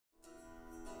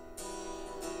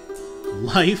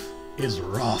life is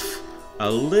rough. A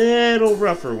little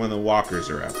rougher when the walkers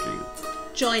are after you.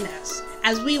 Join us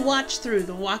as we watch through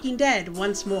The Walking Dead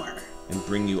once more. And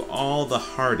bring you all the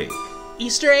heartache,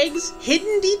 Easter eggs,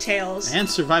 hidden details, And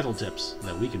survival tips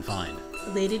that we can find.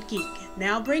 Related Geek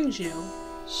now brings you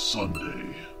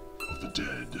Sunday of the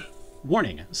Dead.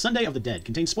 Warning, Sunday of the Dead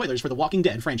contains spoilers for the Walking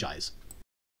Dead franchise.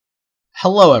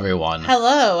 Hello, everyone.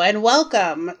 Hello, and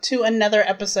welcome to another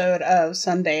episode of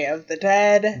Sunday of the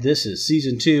Dead. This is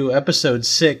Season 2, Episode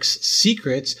 6,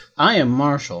 Secrets. I am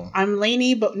Marshall. I'm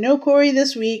Laney, but no Corey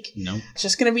this week. Nope. It's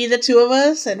just going to be the two of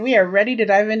us, and we are ready to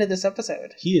dive into this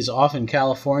episode. He is off in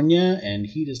California, and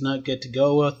he does not get to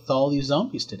go with all these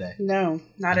zombies today. No,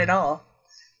 not at all.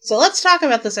 So let's talk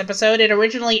about this episode. It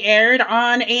originally aired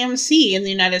on AMC in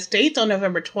the United States on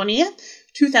November 20th,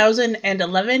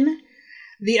 2011.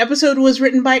 The episode was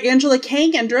written by Angela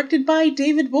Kang and directed by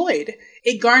David Boyd.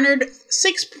 It garnered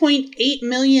 6.8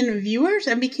 million viewers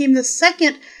and became the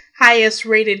second highest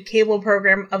rated cable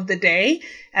program of the day,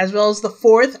 as well as the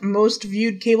fourth most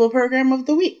viewed cable program of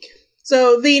the week.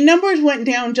 So the numbers went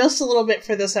down just a little bit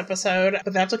for this episode,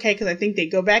 but that's okay because I think they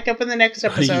go back up in the next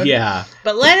episode. Yeah.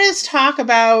 But let us talk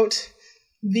about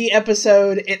the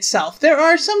episode itself. There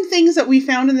are some things that we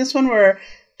found in this one were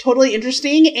totally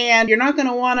interesting, and you're not going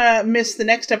to want to miss the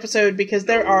next episode because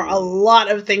there are a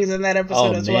lot of things in that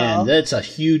episode as well. That's a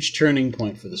huge turning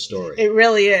point for the story. It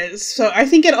really is. So I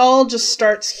think it all just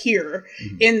starts here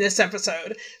in this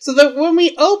episode. So that when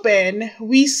we open,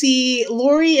 we see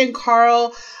Lori and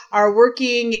Carl are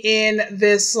working in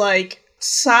this like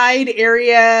side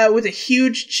area with a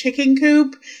huge chicken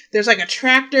coop. There's like a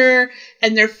tractor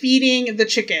and they're feeding the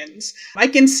chickens. I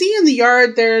can see in the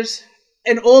yard there's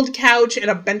an old couch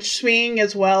and a bench swing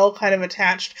as well, kind of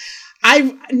attached.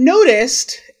 I've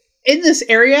noticed in this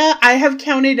area, I have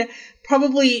counted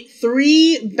probably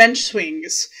 3 bench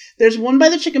swings. There's one by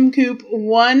the chicken coop,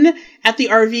 one at the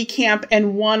RV camp,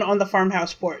 and one on the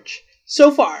farmhouse porch. So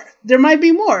far, there might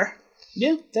be more.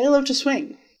 Yeah. They love to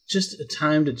swing. Just a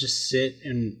time to just sit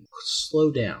and slow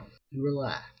down and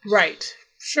relax. Right.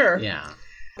 Sure. Yeah.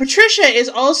 Patricia is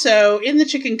also in the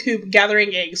chicken coop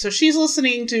gathering eggs, so she's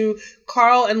listening to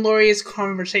Carl and Lori's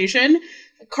conversation.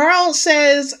 Carl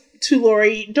says to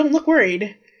Lori, don't look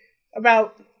worried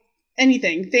about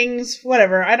anything, things,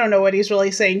 whatever. I don't know what he's really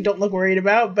saying don't look worried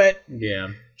about, but yeah,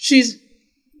 she's,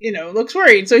 looks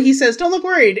worried. So he says, don't look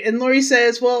worried. And Lori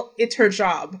says, well, it's her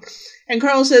job. And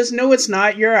Carl says, no, it's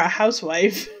not. You're a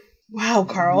housewife. Wow,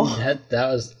 Carl. That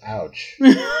was, ouch.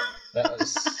 That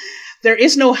was... There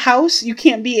is no house. You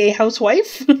can't be a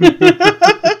housewife.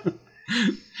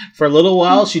 For a little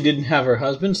while, she didn't have her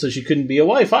husband, so she couldn't be a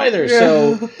wife either.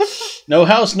 So, no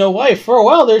house, no wife. For a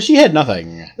while there, she had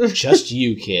nothing. Just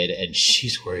you, kid, and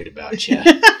she's worried about you.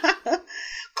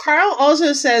 Carl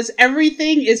also says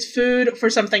everything is food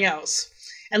for something else.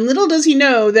 And little does he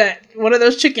know that one of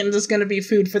those chickens is going to be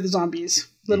food for the zombies.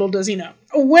 Little does he know.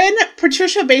 When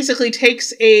Patricia basically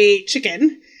takes a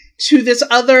chicken to this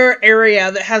other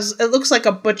area that has, it looks like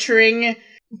a butchering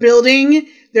building.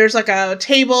 There's like a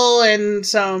table and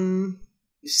some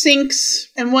sinks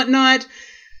and whatnot.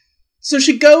 So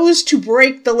she goes to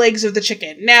break the legs of the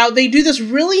chicken. Now, they do this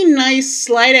really nice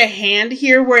sleight of hand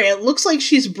here where it looks like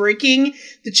she's breaking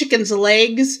the chicken's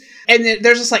legs. And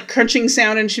there's this like crunching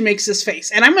sound and she makes this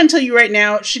face. And I'm going to tell you right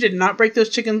now, she did not break those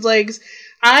chicken's legs.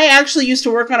 I actually used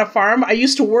to work on a farm. I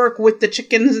used to work with the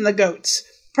chickens and the goats.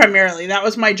 Primarily, that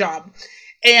was my job.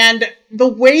 And the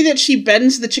way that she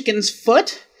bends the chicken's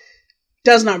foot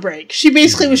does not break. She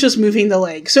basically was just moving the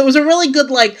leg. So it was a really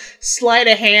good, like, sleight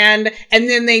of hand. And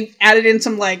then they added in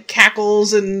some, like,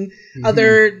 cackles and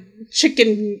other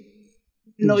chicken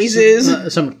noises.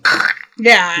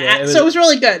 Yeah, so it was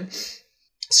really good.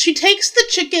 She takes the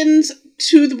chickens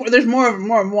to the... There's more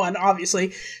than one,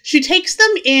 obviously. She takes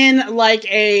them in, like,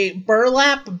 a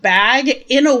burlap bag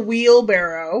in a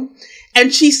wheelbarrow.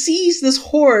 And she sees this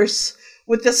horse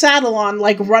with the saddle on,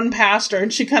 like, run past her.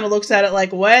 And she kind of looks at it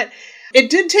like, what? It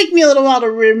did take me a little while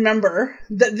to remember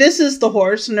that this is the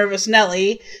horse, Nervous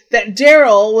Nelly, that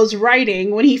Daryl was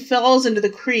riding when he falls into the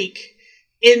creek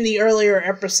in the earlier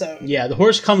episode. Yeah, the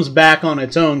horse comes back on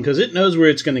its own because it knows where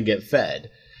it's going to get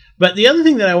fed. But the other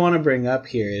thing that I want to bring up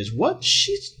here is what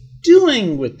she's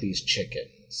doing with these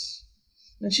chickens.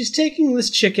 And she's taking this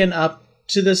chicken up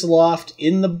to this loft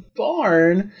in the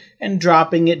barn and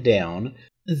dropping it down.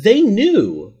 They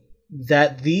knew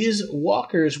that these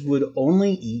walkers would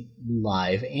only eat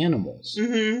live animals.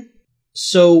 Mm-hmm.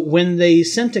 So when they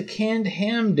sent a canned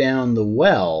ham down the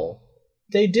well,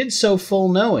 they did so full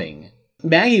knowing.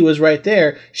 Maggie was right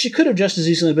there. She could have just as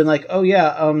easily been like, oh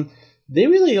yeah, they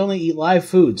really only eat live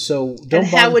food, so don't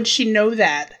And bother. how would she know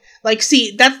that? Like,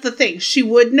 see, that's the thing. How would she know that? Like, see, that's the thing. She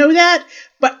would know that,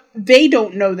 but they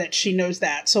don't know that she knows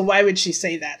that. So why would she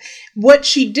say that? What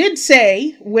she did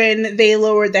say when they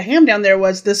lowered the ham down there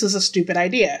was, this is a stupid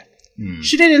idea.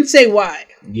 She didn't say why.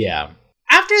 Yeah.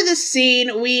 After this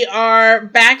scene, we are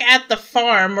back at the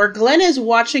farm where Glenn is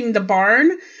watching the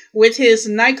barn with his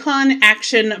Nikon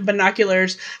Action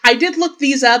binoculars. I did look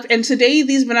these up, and today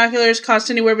these binoculars cost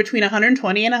anywhere between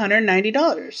 $120 and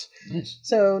 $190. Nice.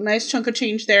 So, nice chunk of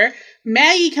change there.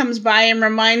 Maggie comes by and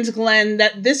reminds Glenn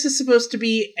that this is supposed to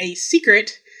be a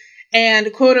secret,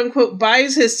 and quote-unquote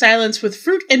buys his silence with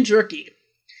fruit and jerky.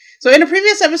 So in a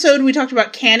previous episode, we talked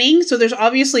about canning. So there's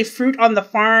obviously fruit on the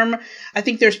farm. I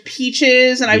think there's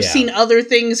peaches, and I've seen other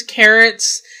things,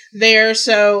 carrots there.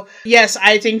 So yes,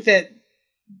 I think that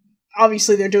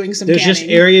obviously they're doing some There's canning. just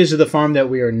areas of the farm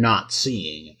that we are not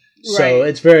seeing. So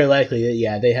it's very likely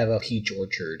that, they have a peach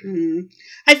orchard.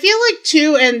 I feel like,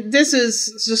 too, and this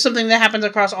is just something that happens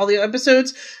across all the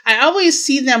episodes, I always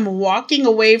see them walking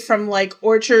away from, like,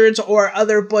 orchards or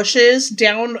other bushes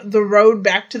down the road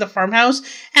back to the farmhouse,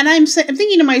 and I'm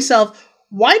thinking to myself,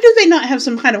 why do they not have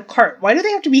some kind of cart? Why do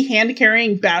they have to be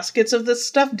hand-carrying baskets of this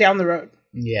stuff down the road?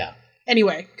 Yeah.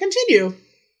 Anyway, continue.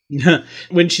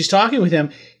 When she's talking with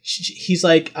him, he's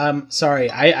like,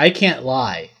 sorry, I can't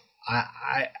lie.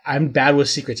 I'm bad with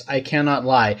secrets. I cannot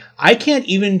lie. I can't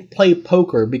even play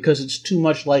poker because it's too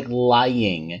much like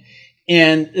lying.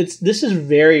 And this is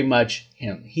very much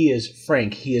him. He is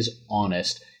frank. He is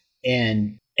honest.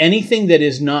 And anything that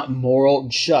is not moral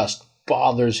just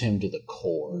bothers him to the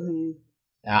core.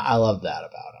 I love that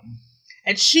about him.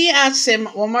 And she asks him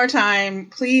one more time,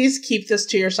 please keep this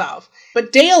to yourself.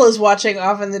 But Dale is watching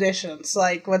off in the distance,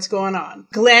 like, what's going on?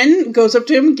 Glenn goes up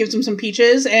to him, gives him some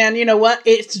peaches, and you know what?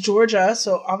 It's Georgia,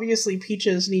 so obviously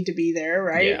peaches need to be there,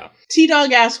 right? Yeah.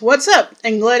 T-Dog asks, what's up?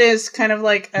 And Glenn is kind of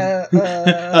like,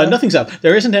 nothing's up.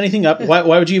 There isn't anything up. Why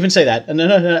would you even say that?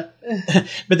 No.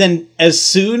 But then as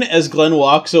soon as Glenn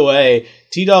walks away,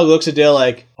 T-Dog looks at Dale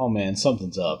like, oh man,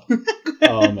 something's up.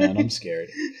 Oh man, I'm scared.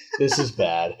 This is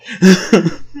bad.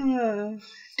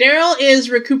 Daryl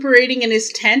is recuperating in his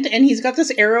tent, and he's got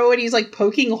this arrow, and he's like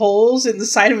poking holes in the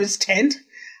side of his tent.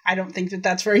 I don't think that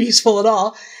that's very useful at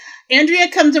all.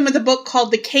 Andrea comes in with a book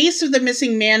called The Case of the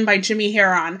Missing Man by Jimmy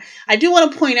Heron. I do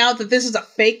want to point out that this is a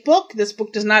fake book. This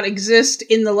book does not exist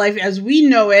in the life as we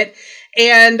know it.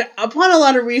 And upon a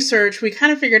lot of research, we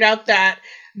kind of figured out that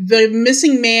the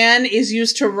missing man is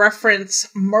used to reference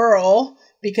Merle,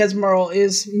 because Merle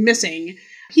is missing.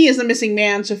 He is the missing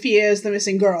man, Sophia is the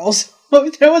missing girl. So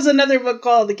there was another book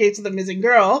called The Case of the Missing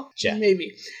Girl. Yeah.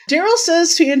 Maybe. Daryl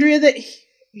says to Andrea that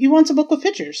he wants a book with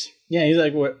pictures. Yeah, he's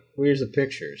like, where's the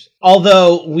pictures?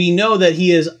 Although we know that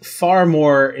he is far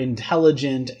more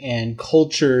intelligent and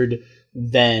cultured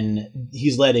than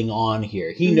he's letting on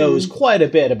here. He knows quite a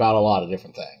bit about a lot of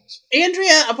different things.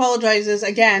 Andrea apologizes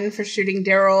again for shooting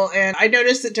Daryl, and I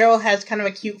noticed that Daryl has kind of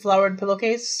a cute flowered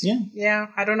pillowcase. Yeah. Yeah,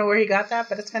 I don't know where he got that,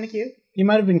 but it's kind of cute. He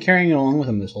might have been carrying it along with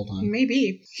him this whole time.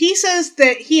 Maybe. He says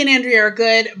that he and Andrea are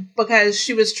good because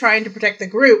she was trying to protect the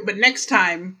group, but next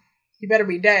time, you better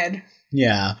be dead.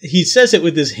 Yeah. He says it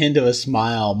with this hint of a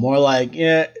smile, more like,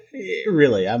 yeah,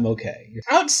 really, I'm okay.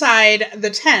 Outside the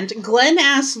tent, Glenn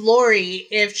asks Lori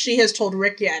if she has told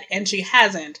Rick yet, and she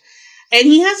hasn't. And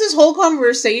he has this whole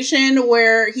conversation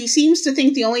where he seems to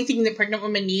think the only thing that pregnant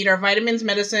women need are vitamins,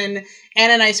 medicine,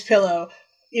 and a nice pillow.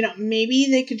 You know, maybe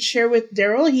they could share with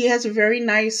Daryl. He has a very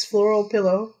nice floral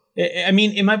pillow. I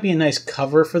mean, it might be a nice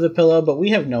cover for the pillow, but we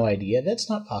have no idea. That's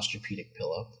not Posturepedic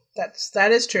pillow.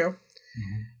 That is true.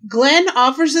 Mm-hmm. Glenn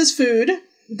offers his food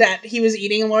that he was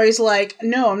eating, and Lori's like,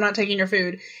 no, I'm not taking your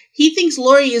food. He thinks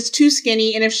Lori is too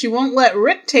skinny, and if she won't let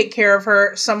Rick take care of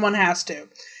her, someone has to.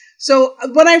 So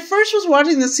when I first was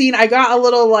watching the scene, I got a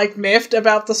little, like, miffed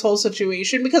about this whole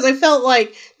situation, because I felt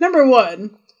like, number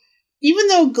one, even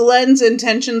though Glenn's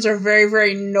intentions are very,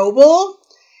 very noble,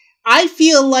 I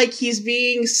feel like he's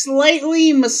being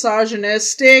slightly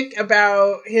misogynistic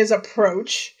about his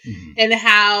approach and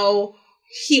how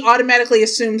he automatically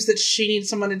assumes that she needs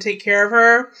someone to take care of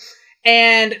her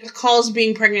and calls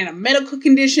being pregnant a medical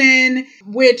condition,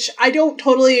 which I don't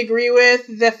totally agree with.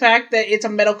 The fact that it's a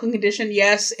medical condition,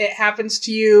 yes, it happens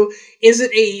to you. Is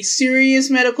it a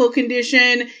serious medical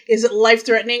condition? Is it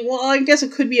life-threatening? Well, I guess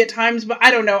it could be at times, but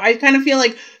I don't know. I kind of feel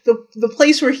like the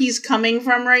place where he's coming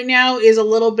from right now is a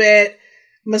little bit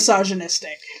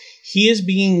misogynistic. He is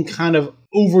being kind of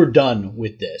overdone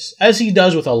with this, as he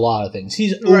does with a lot of things.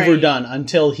 He's overdone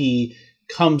until he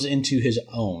comes into his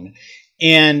own.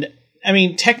 And I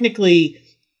mean, technically,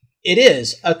 it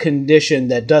is a condition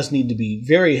that does need to be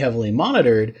very heavily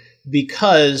monitored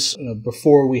because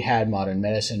before we had modern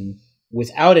medicine,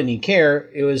 without any care,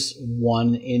 it was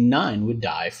 1 in 9 would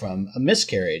die from a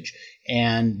miscarriage,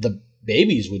 and the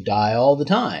babies would die all the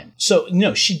time. So,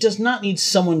 no, she does not need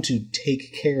someone to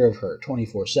take care of her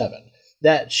 24/7.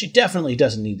 That she definitely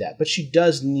doesn't need that, but she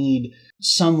does need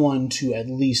someone to at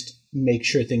least make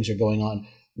sure things are going on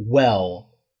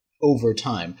well over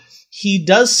time. He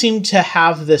does seem to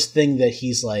have this thing that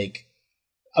he's like,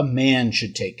 a man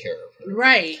should take care of her.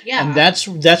 Right, yeah. And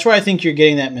that's where I think you're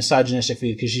getting that misogynistic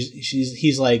feed, because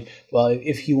he's like, well,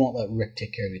 if he won't let Rick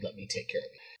take care of you, let me take care of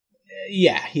you.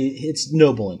 Yeah, it's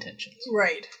noble intentions.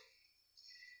 Right.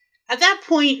 At that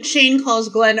point, Shane calls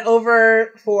Glenn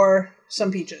over for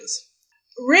some peaches.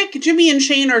 Rick, Jimmy, and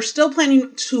Shane are still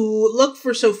planning to look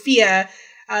for Sophia,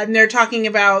 and they're talking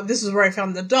about, this is where I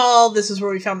found the doll, this is where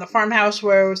we found the farmhouse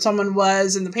where someone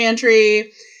was in the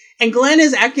pantry, and Glenn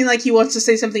is acting like he wants to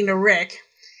say something to Rick.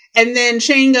 And then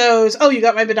Shane goes, oh, you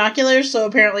got my binoculars? So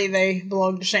apparently they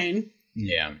belong to Shane.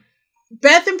 Yeah.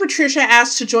 Beth and Patricia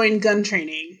asked to join gun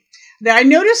training. Now, I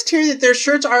noticed here that their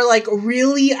shirts are, like,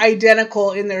 really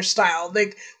identical in their style.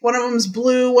 Like, one of them's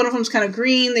blue, one of them's kind of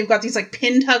green. They've got these, like,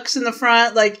 pin tucks in the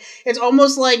front. Like, it's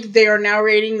almost like they are now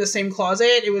raiding the same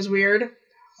closet. It was weird.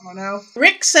 I don't know.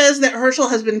 Rick says that Herschel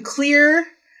has been clear,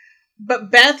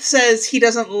 but Beth says he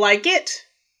doesn't like it,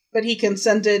 but he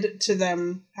consented to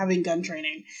them having gun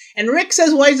training. And Rick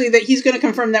says wisely that he's going to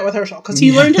confirm that with Herschel, because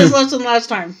he learned his lesson last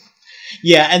time.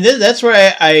 Yeah, and that's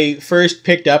where I first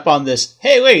picked up on this.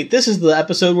 Hey, wait, this is the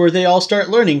episode where they all start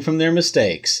learning from their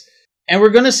mistakes. And we're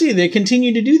going to see they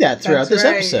continue to do that throughout this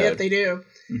episode. Yep, they do.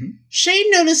 Mm-hmm.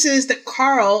 Shane notices that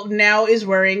Carl now is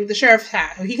wearing the sheriff's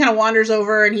hat. He kind of wanders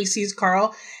over and he sees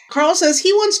Carl. Carl says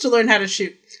he wants to learn how to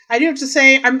shoot. I do have to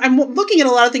say, I'm looking at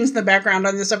a lot of things in the background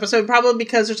on this episode, probably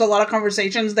because there's a lot of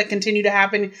conversations that continue to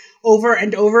happen over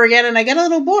and over again, and I get a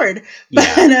little bored.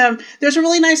 Yeah. But there's a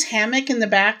really nice hammock in the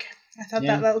back. I thought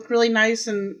that looked really nice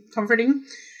and comforting.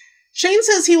 Shane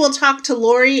says he will talk to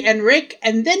Lori and Rick,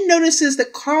 and then notices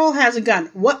that Carl has a gun.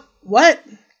 What?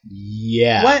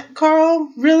 Yeah. What,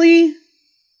 Carl? Really?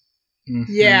 Mm-hmm.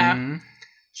 Yeah.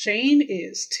 Shane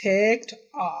is ticked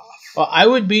off. Well, I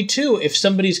would be too if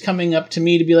somebody's coming up to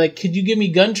me to be like, could you give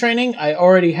me gun training? I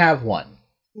already have one.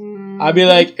 Mm-hmm. I'd be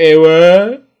like, hey,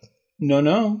 what?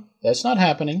 No, that's not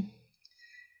happening.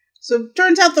 So it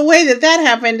turns out the way that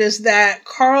happened is that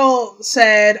Carl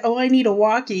said, oh, I need a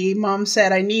walkie. Mom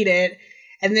said I need it.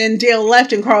 And then Dale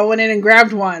left and Carl went in and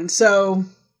grabbed one. So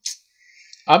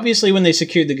obviously when they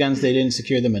secured the guns, they didn't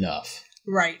secure them enough.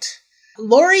 Right.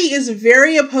 Lori is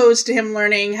very opposed to him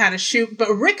learning how to shoot,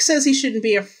 but Rick says he shouldn't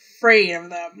be afraid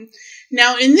of them.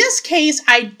 Now, in this case,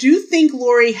 I do think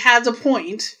Lori has a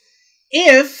point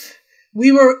if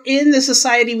we were in the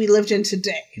society we lived in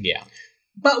today. Yeah.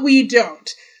 But we don't.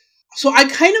 So I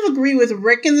kind of agree with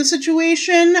Rick in the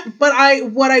situation, but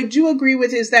what I do agree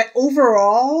with is that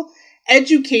overall,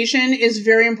 education is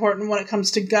very important when it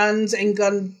comes to guns and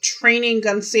gun training,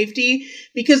 gun safety,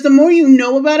 because the more you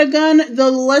know about a gun,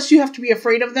 the less you have to be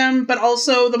afraid of them, but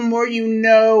also the more you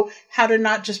know how to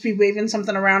not just be waving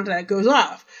something around and it goes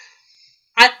off.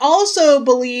 I also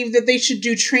believe that they should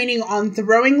do training on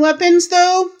throwing weapons,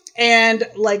 though, and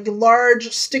like large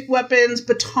stick weapons,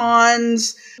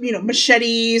 batons,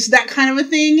 machetes, that kind of a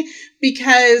thing,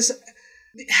 because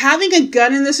having a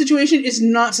gun in this situation is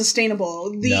not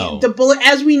sustainable. The bullet,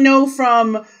 as we know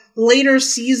from later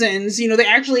seasons, they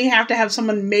actually have to have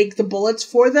someone make the bullets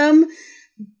for them.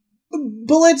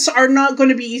 Bullets are not going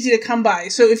to be easy to come by.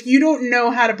 So if you don't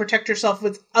know how to protect yourself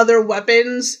with other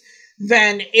weapons,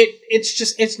 then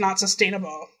it's not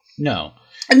sustainable. No.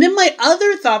 And then my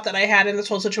other thought that I had in this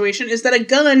whole situation is that a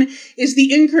gun is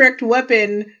the incorrect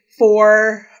weapon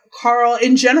for Carl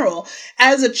in general.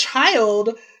 As a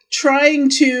child, trying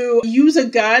to use a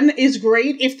gun is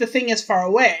great if the thing is far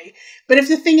away. But if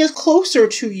the thing is closer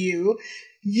to you,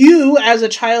 you, as a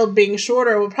child being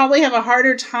shorter, will probably have a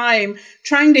harder time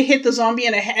trying to hit the zombie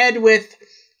in the head with,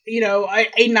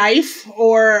 a knife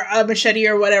or a machete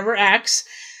or whatever, axe.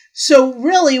 So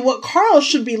really, what Carl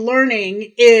should be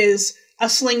learning is a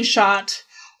slingshot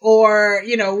or,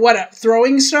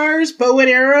 throwing stars, bow and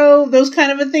arrow, those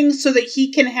kind of a things, so that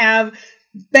he can have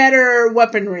better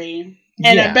weaponry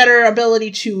and a better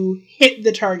ability to hit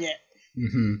the target.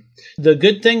 Mm-hmm. The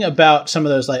good thing about some of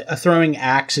those, like a throwing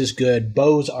axe is good,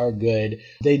 bows are good.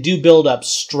 They do build up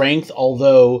strength,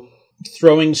 although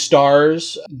throwing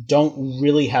stars don't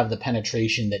really have the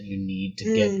penetration that you need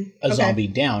to get a zombie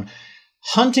down.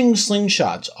 Hunting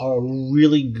slingshots are a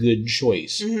really good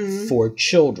choice for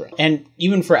children and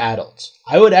even for adults.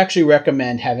 I would actually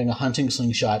recommend having a hunting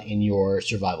slingshot in your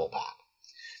survival pack,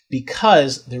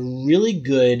 because they're really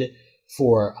good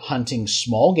for hunting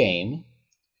small game.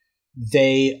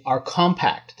 They are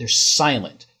compact. They're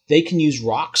silent. They can use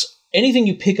rocks. Anything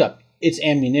you pick up, it's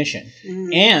ammunition.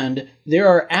 And there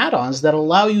are add-ons that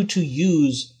allow you to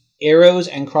use arrows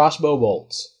and crossbow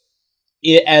bolts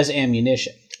as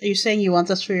ammunition. Are you saying you want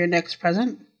this for your next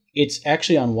present? It's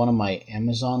actually on one of my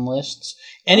Amazon lists.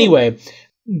 Anyway,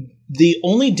 the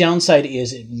only downside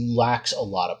is it lacks a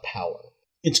lot of power.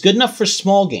 It's good enough for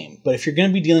small game, but if you're going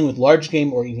to be dealing with large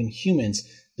game or even humans,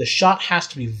 the shot has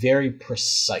to be very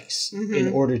precise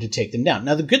in order to take them down.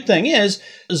 Now, the good thing is,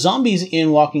 zombies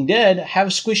in Walking Dead have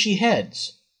squishy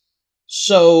heads.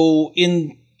 So,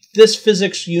 in this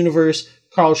physics universe,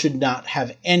 Carl should not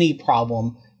have any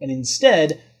problem. And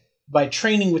instead, by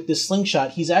training with this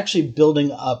slingshot, he's actually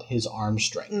building up his arm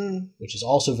strength, which is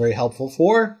also very helpful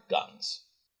for guns.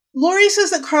 Lori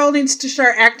says that Carl needs to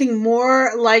start acting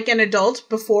more like an adult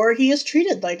before he is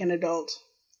treated like an adult.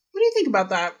 What do you think about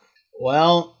that?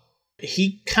 Well,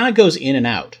 he kind of goes in and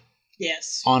out.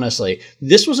 Yes. Honestly.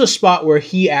 This was a spot where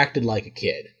he acted like a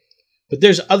kid. But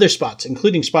there's other spots,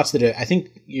 including spots that I think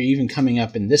you're even coming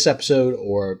up in this episode,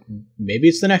 or maybe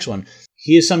it's the next one.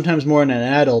 He is sometimes more an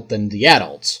adult than the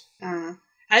adults.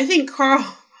 I think Carl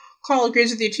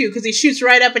agrees with you too, because he shoots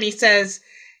right up and he says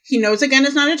he knows a gun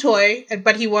is not a toy,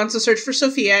 but he wants to search for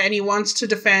Sophia and he wants to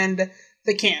defend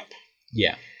the camp.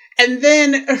 Yeah. And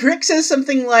then Rick says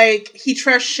something like he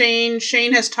trusts Shane.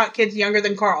 Shane has taught kids younger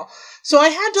than Carl. So I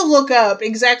had to look up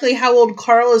exactly how old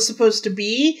Carl is supposed to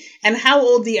be and how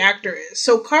old the actor is.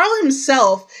 So Carl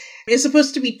himself is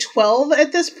supposed to be 12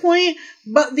 at this point,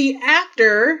 but the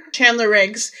actor, Chandler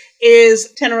Riggs,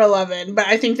 is 10 or 11, but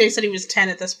I think they said he was 10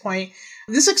 at this point.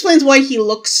 This explains why he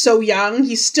looks so young.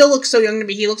 He still looks so young to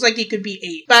me. He looks like he could be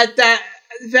 8. But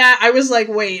that I was like,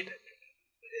 wait,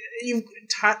 you've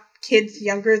taught kids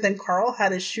younger than Carl how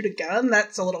to shoot a gun?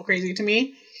 That's a little crazy to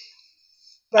me.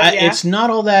 But yeah. It's not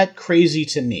all that crazy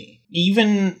to me.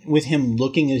 Even with him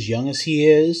looking as young as he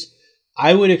is,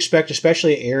 I would expect,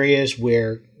 especially areas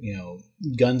where,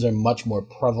 guns are much more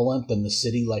prevalent than the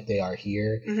city like they are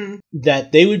here,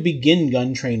 that they would begin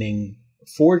gun training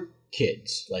for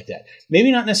kids like that.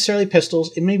 Maybe not necessarily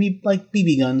pistols. It may be like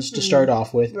BB guns to start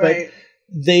off with, right. But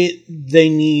they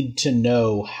need to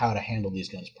know how to handle these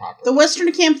guns properly. The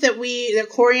Western camp that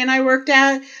Corey and I worked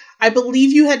at, I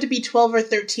believe you had to be 12 or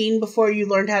 13 before you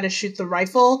learned how to shoot the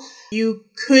rifle. You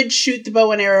could shoot the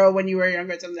bow and arrow when you were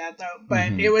younger than that, though.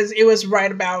 But it was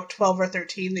right about 12 or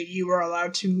 13 that you were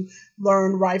allowed to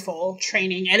learn rifle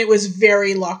training, and it was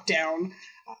very locked down.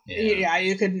 Yeah,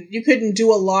 you couldn't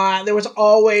do a lot. There was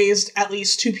always at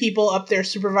least 2 people up there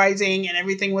supervising, and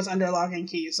everything was under lock and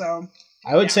key. So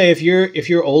I would say if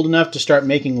you're old enough to start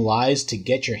making lies to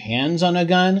get your hands on a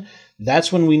gun,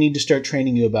 that's when we need to start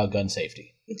training you about gun safety.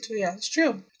 Yeah, it's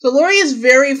true. So Lori is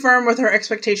very firm with her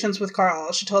expectations with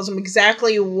Carl. She tells him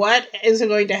exactly what is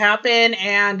going to happen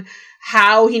and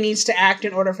how he needs to act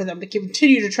in order for them to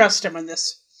continue to trust him in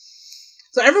this.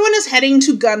 So everyone is heading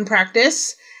to gun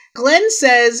practice. Glenn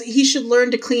says he should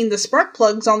learn to clean the spark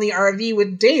plugs on the RV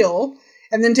with Dale.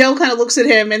 And then Dale kind of looks at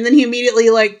him, and then he immediately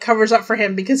covers up for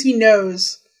him because he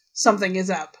knows something is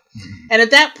up. And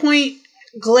at that point,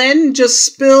 Glenn just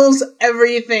spills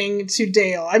everything to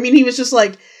Dale. I mean, he was just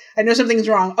like, I know something's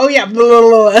wrong. Oh yeah, blah,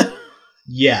 blah, blah.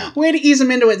 Yeah. Way to ease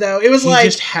him into it, though. It was he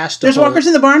just has to there's walkers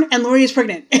in the barn, and Lori is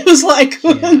pregnant. It was like,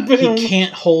 boom. He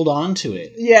can't hold on to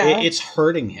it. Yeah. It's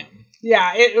hurting him.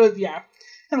 Yeah, it was, yeah.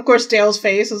 And of course, Dale's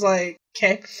face is like,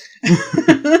 okay.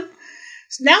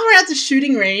 So now we're at the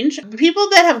shooting range. The people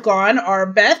that have gone are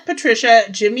Beth, Patricia,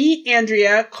 Jimmy,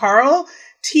 Andrea, Carl,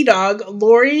 T-Dog,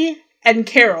 Lori, and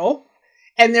Carol.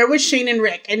 And they're with Shane and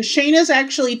Rick. And Shane is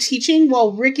actually teaching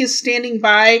while Rick is standing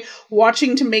by,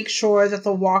 watching to make sure that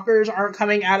the walkers aren't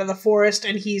coming out of the forest,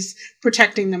 and he's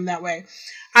protecting them that way.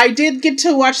 I did get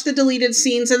to watch the deleted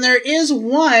scenes, and there is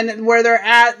one where they're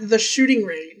at the shooting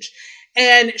range.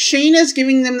 And Shane is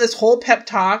giving them this whole pep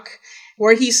talk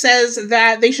where he says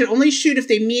that they should only shoot if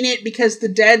they mean it because the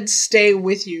dead stay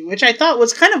with you, which I thought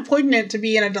was kind of poignant to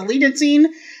be in a deleted scene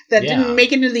that didn't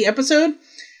make it into the episode.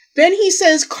 Then he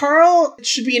says Carl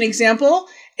should be an example,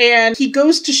 and he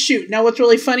goes to shoot. Now, what's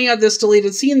really funny on this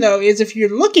deleted scene, though, is if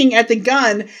you're looking at the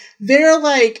gun, they're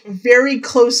very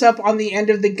close up on the end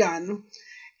of the gun.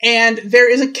 And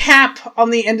there is a cap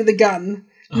on the end of the gun,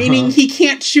 meaning he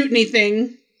can't shoot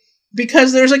anything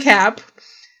because there's a cap.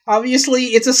 Obviously,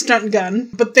 it's a stunt gun,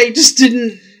 but they just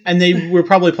didn't... And they were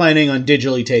probably planning on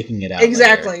digitally taking it out.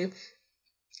 Exactly. Later.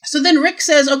 So then Rick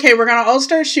says, okay, we're going to all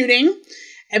start shooting.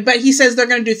 But he says they're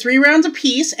going to do 3 rounds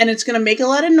apiece, and it's going to make a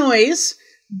lot of noise.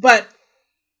 But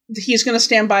he's going to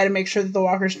stand by to make sure that the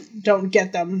walkers don't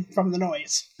get them from the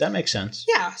noise. That makes sense.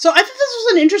 Yeah, so I think this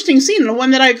was an interesting scene, and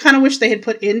one that I kind of wish they had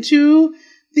put into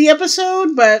the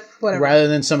episode, but whatever. Rather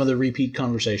than some of the repeat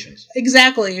conversations.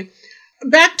 Exactly.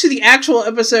 Back to the actual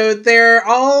episode, they're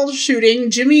all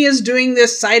shooting. Jimmy is doing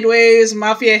this sideways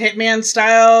mafia hitman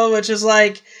style, which is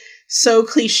like so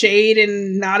cliched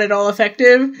and not at all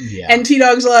effective. Yeah. And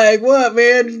T-Dog's like, what,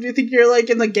 man? Do you think you're like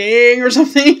in the gang or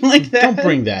something like that? Don't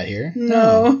bring that here.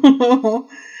 No.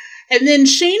 And then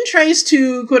Shane tries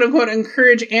to, quote unquote,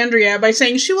 encourage Andrea by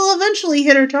saying she will eventually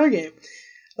hit her target.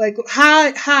 Like,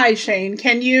 hi, Shane.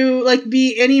 Can you, like,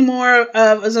 be any more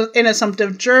of an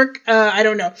assumptive jerk? I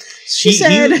don't know. She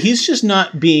said... He's just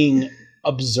not being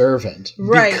observant.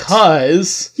 Right.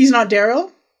 Because... He's not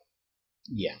Daryl?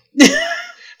 Yeah.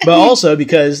 But also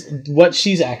because what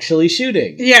she's actually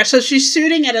shooting. Yeah, so she's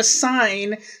shooting at a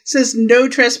sign, says no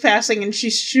trespassing, and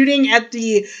she's shooting at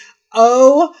the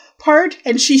O part,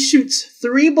 and she shoots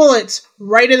 3 bullets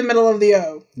right in the middle of the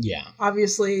O. Yeah.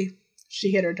 Obviously,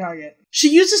 she hit her target. She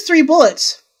uses 3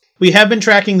 bullets. We have been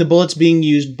tracking the bullets being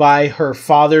used by her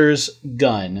father's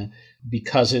gun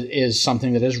because it is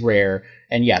something that is rare.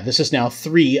 And yeah, this is now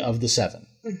 3 of the 7.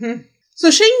 Mm-hmm. So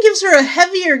Shane gives her a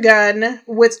heavier gun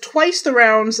with twice the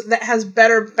rounds that has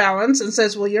better balance and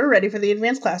says, well, you're ready for the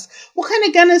advanced class. What kind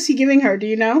of gun is he giving her? Do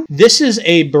you know? This is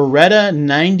a Beretta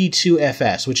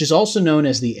 92FS, which is also known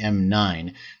as the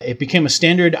M9. It became a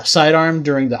standard sidearm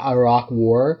during the Iraq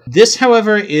War. This,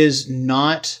 however, is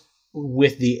not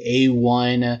with the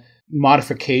A1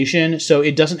 modification, so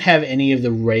it doesn't have any of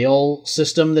the rail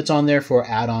system that's on there for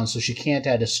add-ons, so she can't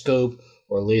add a scope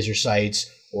or laser sights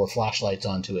or flashlights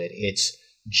onto it. It's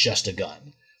just a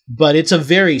gun. But it's a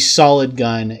very solid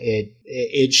gun.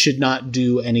 It should not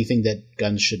do anything that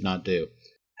guns should not do.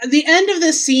 The end of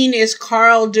this scene is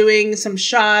Carl doing some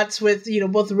shots with,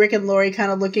 both Rick and Lori kind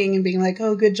of looking and being like,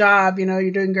 oh, good job,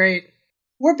 you're doing great.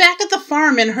 We're back at the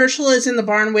farm, and Herschel is in the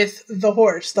barn with the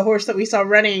horse that we saw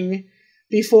running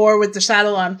before with the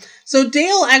saddle on. So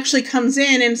Dale actually comes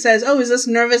in and says, oh, is this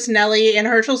nervous Nellie? And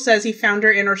Herschel says he found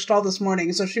her in her stall this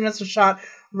morning, so she must have shot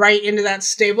right into that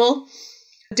stable.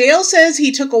 Dale says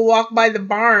he took a walk by the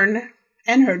barn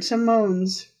and heard some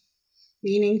moans,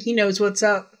 meaning he knows what's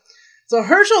up. So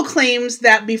Herschel claims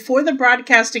that before the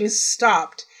broadcasting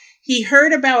stopped, he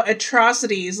heard about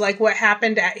atrocities like what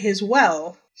happened at his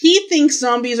well. He thinks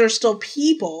zombies are still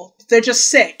people. They're just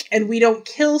sick, and we don't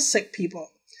kill sick people.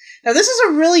 Now, this is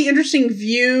a really interesting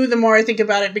view the more I think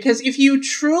about it, because if you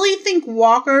truly think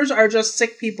walkers are just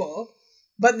sick people,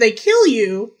 but they kill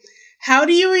you, how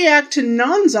do you react to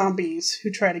non-zombies who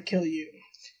try to kill you?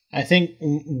 I think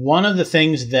one of the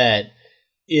things that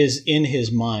is in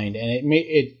his mind, and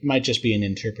it might just be an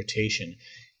interpretation,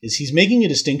 is he's making a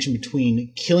distinction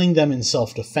between killing them in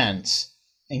self-defense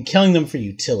and killing them for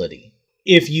utility.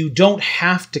 If you don't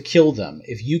have to kill them,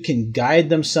 if you can guide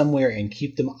them somewhere and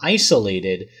keep them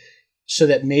isolated so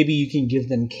that maybe you can give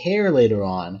them care later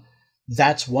on,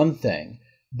 that's one thing.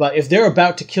 But if they're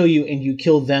about to kill you and you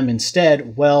kill them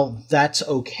instead, well, that's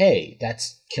okay.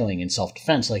 That's killing in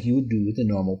self-defense like you would do with a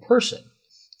normal person.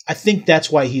 I think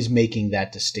that's why he's making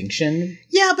that distinction.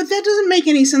 Yeah, but that doesn't make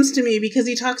any sense to me because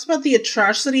he talks about the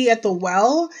atrocity at the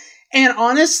well, and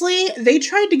honestly, they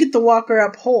tried to get the walker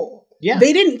up whole. Yeah.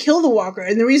 They didn't kill the walker,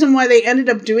 and the reason why they ended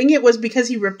up doing it was because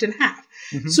he ripped in half.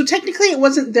 Mm-hmm. So technically it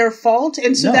wasn't their fault,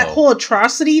 and so that whole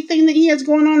atrocity thing that he has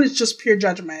going on is just pure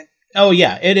judgment. Oh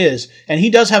yeah, it is. And he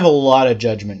does have a lot of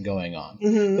judgment going on.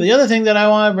 Mm-hmm. But the other thing that I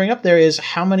want to bring up there is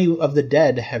how many of the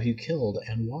dead have you killed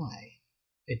and why?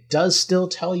 It does still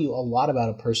tell you a lot about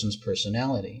a person's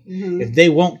personality. Mm-hmm. If they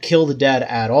won't kill the dead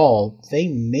at all, they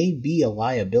may be a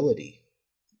liability.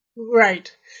 Right.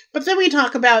 But then we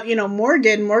talk about,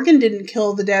 Morgan. Morgan didn't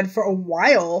kill the dead for a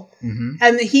while. Mm-hmm.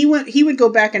 And he would go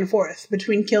back and forth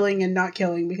between killing and not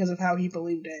killing because of how he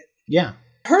believed it. Yeah.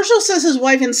 Herschel says his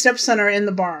wife and stepson are in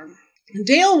the barn.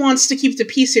 Dale wants to keep the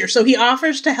peace here, so he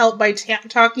offers to help by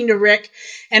talking to Rick.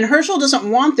 And Herschel doesn't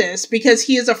want this because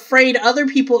he is afraid other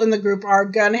people in the group are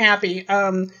gun happy.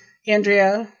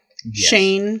 Andrea, yes,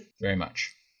 Shane. Very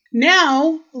much.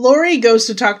 Now, Lori goes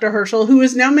to talk to Herschel, who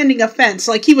is now mending a fence.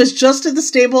 Like, he was just at the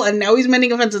stable, and now he's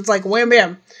mending a fence. It's like, wham,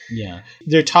 bam. Yeah.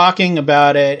 They're talking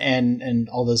about it and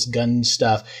all this gun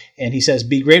stuff, and he says,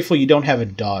 be grateful you don't have a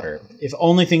daughter. If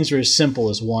only things were as simple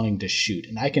as wanting to shoot.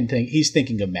 And I can think, he's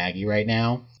thinking of Maggie right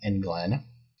now, and Glenn,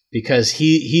 because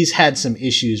he's had some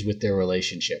issues with their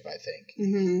relationship, I think.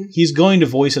 Mm-hmm. He's going to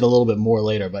voice it a little bit more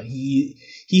later, but he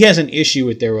has an issue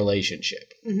with their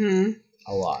relationship. Mm-hmm.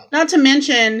 A lot. Not to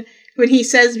mention, when he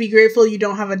says be grateful you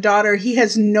don't have a daughter, he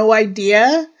has no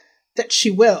idea that she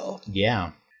will.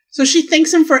 Yeah. So she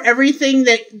thanks him for everything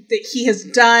that he has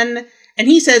done. And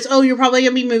he says, oh, you're probably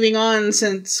going to be moving on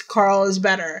since Carl is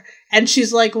better. And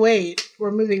she's like, wait,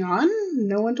 we're moving on?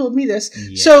 No one told me this.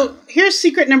 Yeah. So here's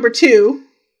secret number 2.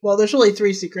 Well, there's really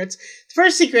 3 secrets. The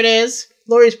first secret is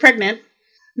Lori's pregnant.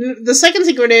 The second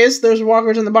secret is there's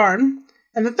walkers in the barn.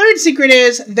 And the third secret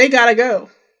is they gotta go.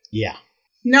 Yeah.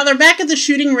 Now they're back at the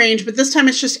shooting range, but this time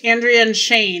it's just Andrea and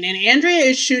Shane. And Andrea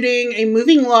is shooting a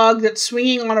moving log that's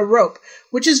swinging on a rope,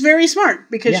 which is very smart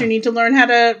because you need to learn how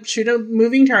to shoot a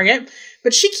moving target.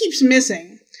 But she keeps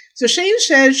missing. So Shane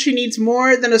says she needs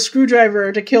more than a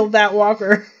screwdriver to kill that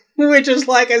walker, which is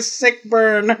like a sick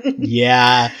burn.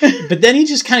 Yeah. But then he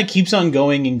just kind of keeps on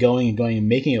going and going and going and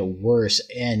making it worse.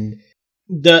 And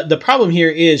the problem here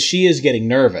is she is getting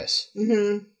nervous.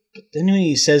 Mm-hmm. But then when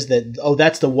he says that, oh,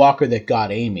 that's the walker that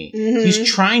got Amy, he's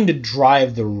trying to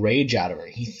drive the rage out of her.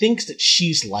 He thinks that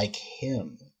she's like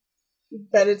him.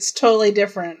 But it's totally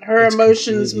different. Her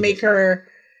emotions make her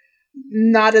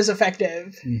not as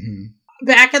effective. Mm-hmm.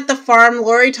 Back at the farm,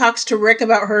 Lori talks to Rick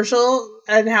about Herschel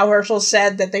and how Herschel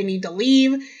said that they need to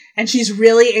leave. And she's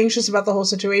really anxious about the whole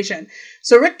situation.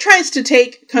 So Rick tries to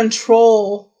take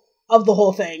control of the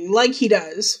whole thing, like he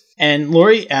does. And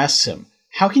Lori asks him,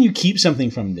 how can you keep something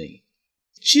from me?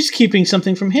 She's keeping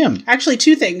something from him. Actually,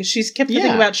 2 things. She's kept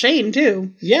something about Shane,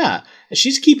 too. Yeah.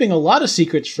 She's keeping a lot of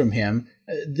secrets from him.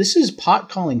 This is pot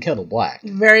calling kettle black.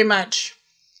 Very much.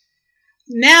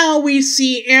 Now we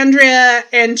see Andrea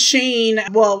and Shane.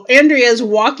 Well, Andrea's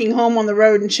walking home on the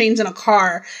road and Shane's in a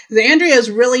car.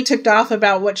 Andrea's really ticked off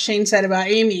about what Shane said about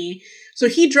Amy. So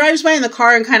he drives by in the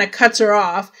car and kind of cuts her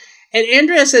off. And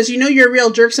Andrea says, you know you're a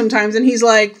real jerk sometimes. And he's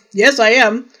like, yes, I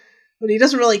am. But he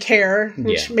doesn't really care,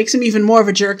 which makes him even more of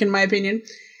a jerk, in my opinion.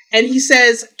 And he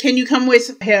says, can you come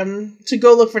with him to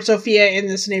go look for Sophia in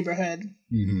this neighborhood?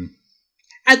 Mm-hmm.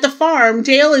 At the farm,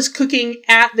 Dale is cooking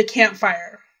at the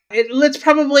campfire. It looks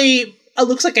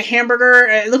like a hamburger.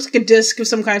 It looks like a disc of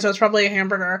some kind, so it's probably a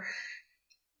hamburger.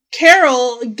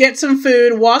 Carol gets some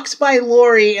food, walks by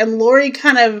Lori, and Lori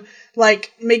kind of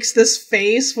like makes this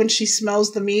face when she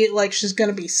smells the meat like she's going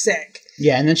to be sick.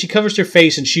 Yeah, and then she covers her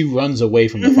face and she runs away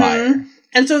from the fire.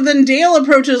 And so then Dale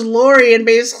approaches Lori and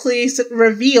basically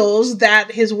reveals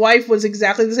that his wife was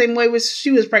exactly the same way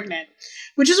she was pregnant.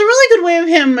 Which is a really good way of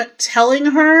him telling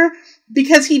her,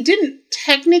 because he didn't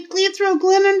technically throw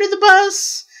Glenn under the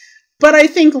bus, but I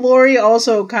think Lori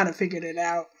also kind of figured it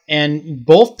out. And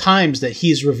both times that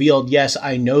he's revealed, yes,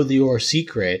 I know your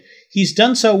secret, he's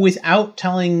done so without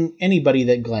telling anybody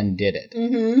that Glenn did it.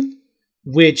 Mm-hmm.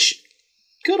 Which,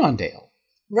 good on Dale.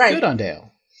 Right. Good on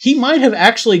Dale. He might have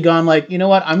actually gone like, you know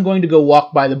what, I'm going to go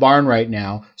walk by the barn right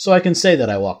now, so I can say that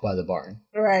I walked by the barn.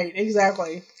 Right,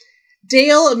 exactly.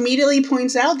 Dale immediately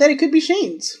points out that it could be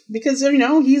Shane's, because, you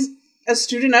know, he's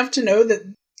astute enough to know that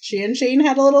she and Shane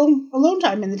had a little alone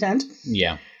time in the tent.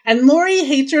 Yeah. And Lori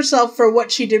hates herself for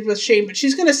what she did with Shane, but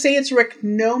she's going to say it's Rick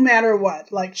no matter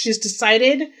what. Like, she's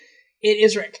decided it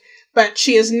is Rick. But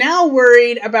she is now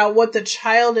worried about what the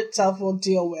child itself will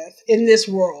deal with in this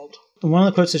world. One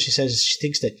of the quotes that she says is she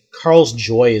thinks that Carl's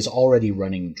joy is already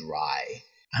running dry.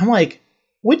 I'm like,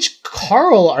 which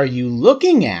Carl are you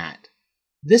looking at?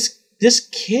 This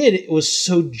kid was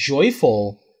so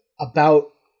joyful about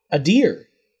a deer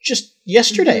just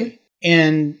yesterday. Mm-hmm.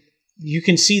 And you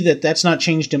can see that that's not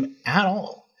changed him at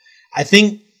all. I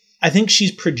think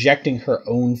she's projecting her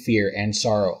own fear and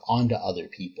sorrow onto other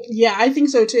people. Yeah, I think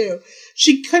so too.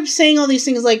 She kept saying all these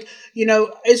things like, you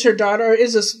know, is her daughter,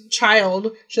 is this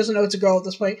child, she doesn't know it's a girl at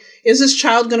this point, is this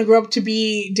child going to grow up to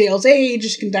be Dale's age?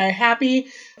 She can die happy?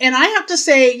 And I have to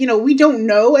say, you know, we don't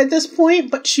know at this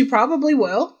point, but she probably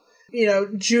will. You know,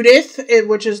 Judith,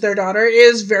 which is their daughter,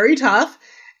 is very tough.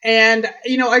 And,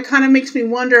 you know, it kind of makes me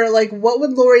wonder, like, what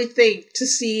would Lori think to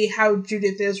see how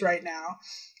Judith is right now?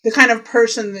 The kind of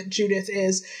person that Judith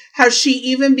is. How she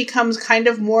even becomes kind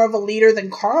of more of a leader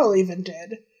than Carl even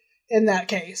did in that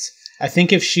case. I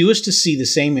think if she was to see the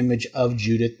same image of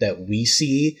Judith that we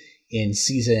see in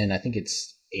season, I think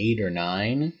it's 8 or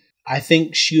 9, I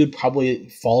think she would probably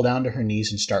fall down to her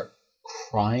knees and start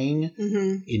crying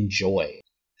in joy.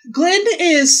 Glenn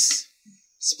is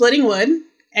splitting wood,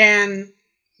 and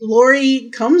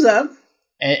Lori comes up.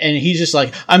 And he's just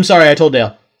like, I'm sorry, I told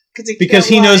Dale. Because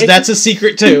he knows that's a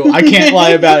secret too. I can't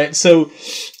lie about it. So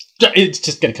it's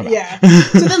just going to come out. Yeah.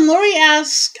 So then Lori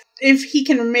asks if he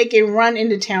can make a run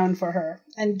into town for her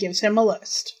and gives him a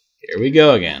list. Here we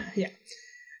go again. Yeah.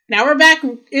 Now we're back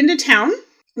into town,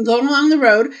 going along the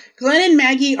road. Glenn and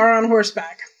Maggie are on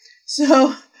horseback.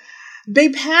 So they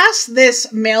pass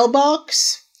this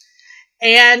mailbox,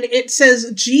 and it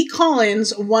says G.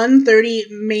 Collins, 130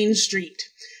 Main Street.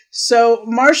 So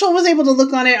Marshall was able to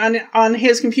look on it on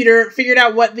his computer, figured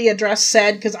out what the address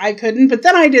said, because I couldn't, but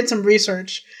then I did some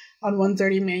research on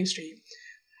 130 Main Street.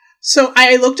 So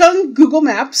I looked on Google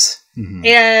Maps,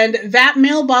 and that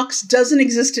mailbox doesn't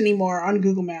exist anymore on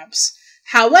Google Maps.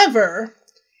 However,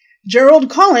 Gerald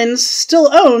Collins still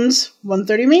owns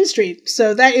 130 Main Street,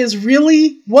 so that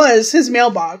was his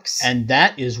mailbox. And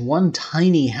that is one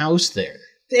tiny house there.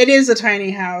 It is a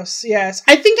tiny house, yes.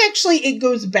 I think actually it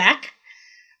goes back.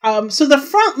 So the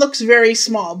front looks very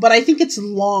small, but I think it's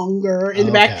longer in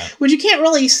the back, which you can't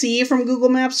really see from Google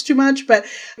Maps too much. But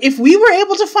if we were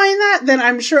able to find that, then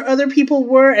I'm sure other people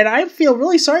were. And I feel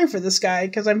really sorry for this guy,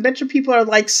 because I bet you people are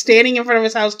like standing in front of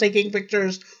his house taking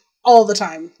pictures all the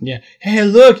time. Yeah. Hey,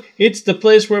 look, it's the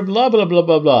place where blah, blah, blah,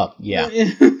 blah, blah. Yeah.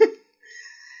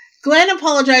 Glenn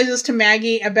apologizes to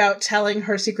Maggie about telling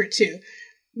her secret too.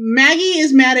 Maggie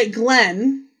is mad at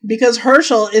Glenn because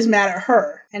Herschel is mad at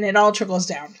her, and it all trickles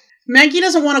down. Maggie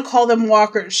doesn't want to call them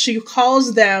walkers. She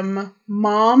calls them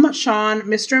Mom, Sean,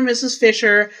 Mr. and Mrs.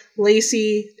 Fisher,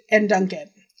 Lacey, and Duncan.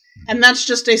 And that's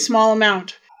just a small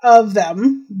amount of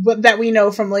them that we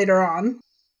know from later on.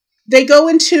 They go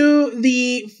into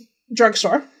the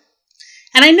drugstore.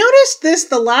 And I noticed this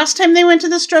the last time they went to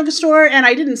this drugstore, and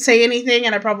I didn't say anything,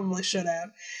 and I probably should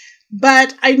have.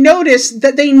 But I noticed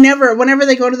that whenever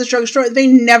they go to the drugstore, they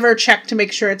never check to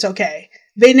make sure it's okay.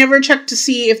 They never check to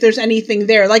see if there's anything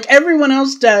there, like everyone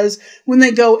else does when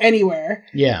they go anywhere.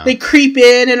 Yeah. They creep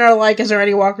in and are like, is there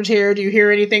any walkers here? Do you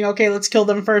hear anything? Okay, let's kill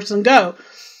them first and go.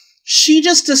 She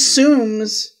just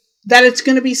assumes that it's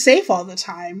going to be safe all the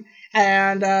time.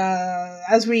 And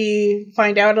as we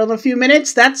find out in a few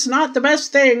minutes, that's not the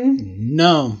best thing.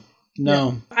 No.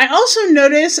 I also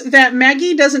noticed that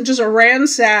Maggie doesn't just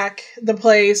ransack the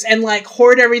place and like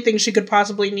hoard everything she could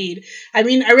possibly need. I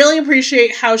mean, I really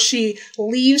appreciate how she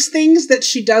leaves things that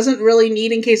she doesn't really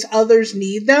need in case others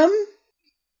need them.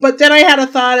 But then I had a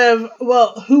thought of,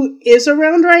 well, who is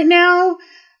around right now?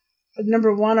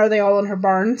 Number one, are they all in her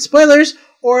barn? Spoilers.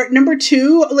 Or number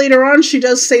two, later on, she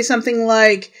does say something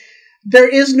like, there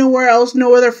is nowhere else,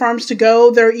 no other farms to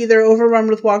go. They're either overrun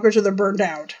with walkers or they're burned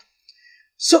out.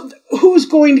 So who's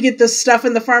going to get this stuff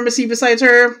in the pharmacy besides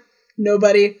her?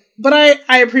 Nobody. But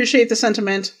I appreciate the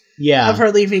sentiment of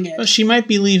her leaving it. Well, she might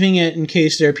be leaving it in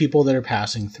case there are people that are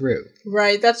passing through.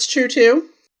 Right, that's true too.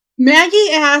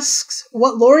 Maggie asks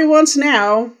what Lori wants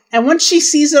now, and once she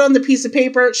sees it on the piece of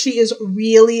paper, she is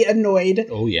really annoyed.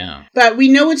 Oh, yeah. But we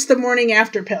know it's the morning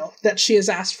after pill that she has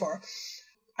asked for.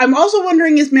 I'm also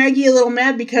wondering, is Maggie a little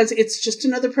mad because it's just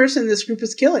another person this group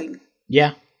is killing?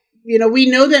 Yeah. You know, we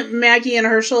know that Maggie and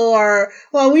Herschel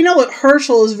we know that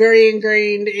Herschel is very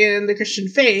ingrained in the Christian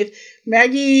faith.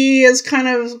 Maggie is kind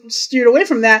of steered away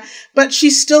from that, but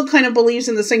she still kind of believes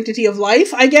in the sanctity of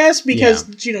life, I guess,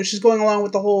 because, she's going along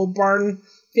with the whole barn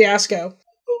fiasco.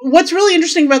 What's really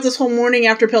interesting about this whole morning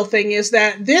after pill thing is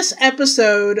that this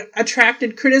episode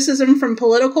attracted criticism from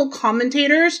political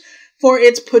commentators for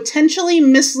its potentially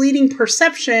misleading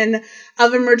perception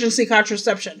of emergency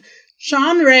contraception.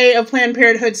 Sean Ray of Planned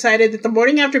Parenthood cited that the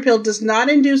morning after pill does not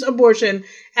induce abortion,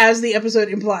 as the episode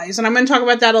implies. And I'm going to talk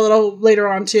about that a little later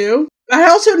on, too. I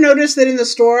also noticed that in the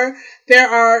store, there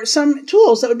are some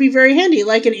tools that would be very handy,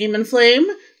 like an aim and flame,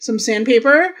 some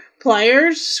sandpaper,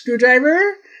 pliers, screwdriver.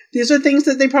 These are things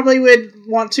that they probably would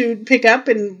want to pick up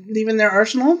and leave in their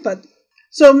arsenal.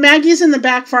 So Maggie's in the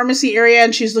back pharmacy area,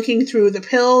 and she's looking through the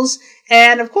pills.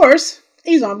 And, of course,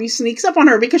 a zombie sneaks up on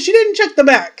her because she didn't check the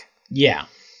back. Yeah.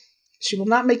 She will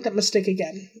not make that mistake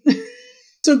again.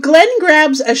 So Glenn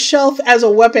grabs a shelf as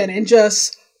a weapon and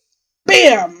just,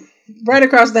 bam, right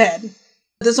across the head.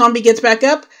 The zombie gets back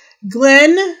up.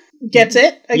 Glenn gets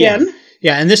it again.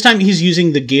 Yeah, and this time he's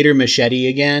using the gator machete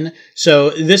again. So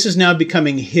this is now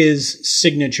becoming his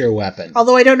signature weapon.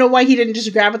 Although I don't know why he didn't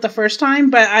just grab it the first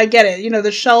time, but I get it. You know,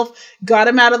 the shelf got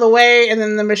him out of the way, and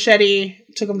then the machete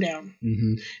took him down.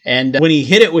 Mm-hmm. And when he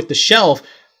hit it with the shelf,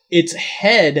 its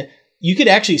head... You could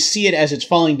actually see it as it's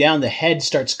falling down. The head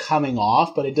starts coming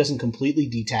off, but it doesn't completely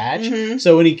detach. Mm-hmm.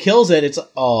 So when he kills it, it's,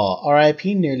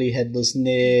 R.I.P. nearly headless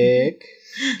Nick.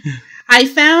 I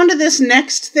found this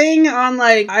next thing on,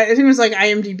 I think it was,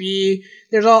 IMDb.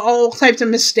 There's all types of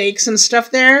mistakes and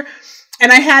stuff there.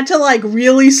 And I had to,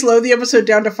 really slow the episode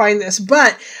down to find this.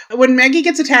 But when Maggie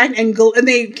gets attacked and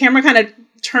the camera kind of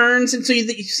turns, and so you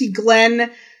see Glenn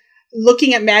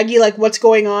looking at Maggie what's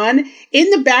going on. In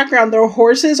the background, their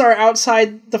horses are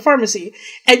outside the pharmacy.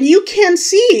 And you can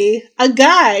see a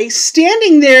guy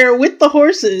standing there with the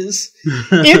horses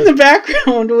in the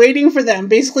background waiting for them.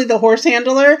 Basically the horse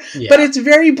handler. Yeah. But it's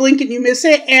very blink and you miss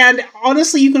it. And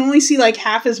honestly, you can only see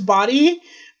half his body.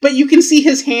 but you can see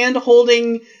his hand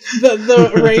holding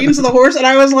the reins of the horse, and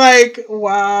I was like,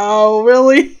 wow,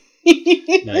 really?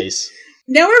 Nice.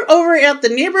 Now we're over at the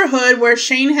neighborhood where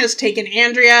Shane has taken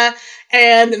Andrea,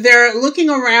 and they're looking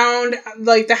around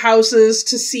like the houses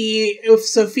to see if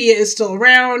Sophia is still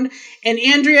around. And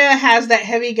Andrea has that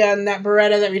heavy gun, that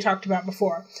Beretta that we talked about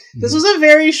before. This was a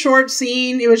very short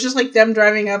scene. It was just like them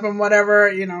driving up and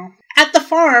whatever, you know. At the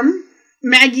farm,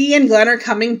 Maggie and Glenn are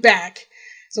coming back.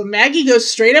 So Maggie goes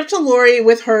straight up to Lori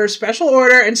with her special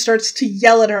order and starts to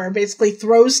yell at her, basically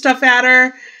throws stuff at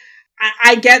her.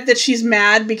 I get that she's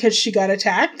mad because she got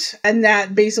attacked and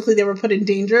that basically they were put in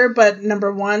danger. But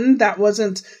number one, that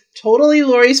wasn't totally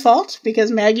Lori's fault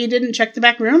because Maggie didn't check the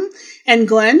back room. And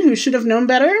Glenn, who should have known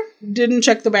better, didn't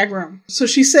check the back room. So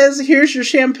she says, here's your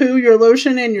shampoo, your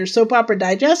lotion, and your soap opera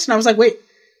digest. And I was like, wait,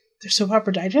 there's soap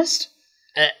opera digest?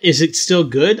 Is it still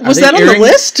good? Was that on the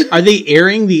list? Are they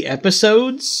airing the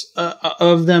episodes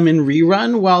of them in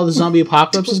rerun while the zombie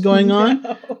apocalypse is going on?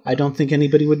 No. I don't think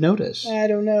anybody would notice. I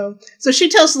don't know. So she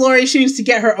tells Lori she needs to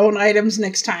get her own items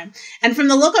next time. And from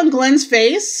the look on Glenn's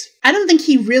face, I don't think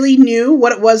he really knew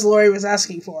what it was Lori was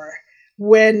asking for.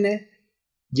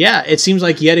 Yeah, it seems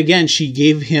like yet again she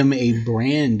gave him a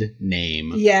brand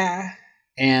name. Yeah.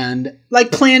 And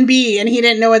like Plan B, and he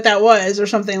didn't know what that was, or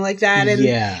something like that. And,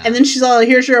 yeah. And then she's all,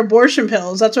 here's your abortion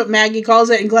pills. That's what Maggie calls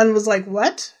it. And Glenn was like,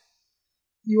 what?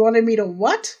 You wanted me to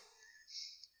what?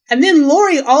 And then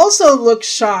Lori also looked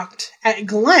shocked at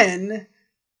Glenn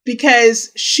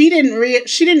because she didn't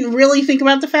really think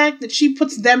about the fact that she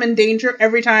puts them in danger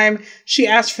every time she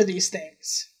asks for these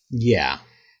things. Yeah.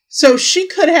 So she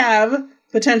could have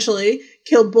potentially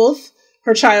killed both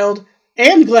her child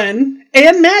and Glenn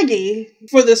and Maggie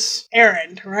for this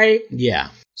errand, right? Yeah.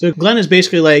 So Glenn is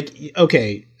basically like,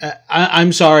 okay,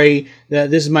 I'm sorry,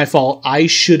 this is my fault. I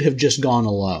should have just gone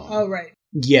alone. Oh, right.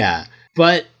 Yeah.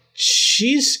 But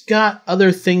she's got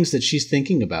other things that she's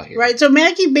thinking about here. Right. So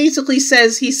Maggie basically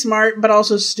says he's smart, but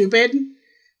also stupid.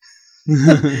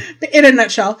 In a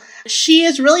nutshell. She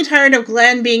is really tired of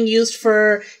Glenn being used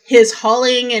for his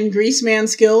hauling and greaseman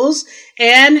skills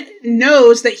and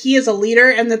knows that he is a leader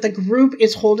and that the group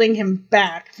is holding him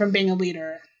back from being a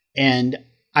leader. And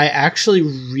I actually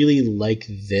really like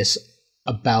this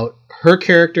about her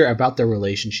character, about their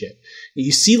relationship.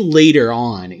 You see later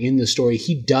on in the story,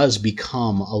 he does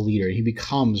become a leader. He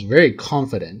becomes very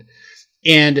confident.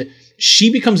 And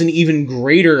she becomes an even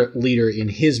greater leader in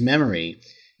his memory.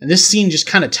 And this scene just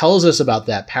kind of tells us about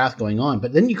that path going on.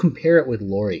 But then you compare it with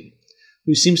Lori,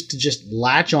 who seems to just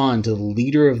latch on to the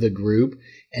leader of the group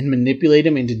and manipulate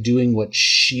him into doing what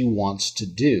she wants to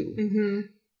do. Mm-hmm.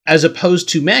 As opposed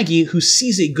to Maggie, who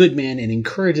sees a good man and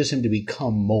encourages him to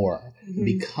become more,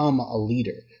 become a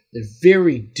leader. They're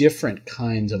very different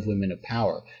kinds of women of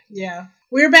power. Yeah.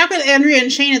 We're back with Andrea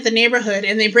and Shane at the neighborhood,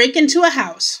 and they break into a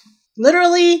house.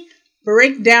 Literally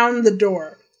break down the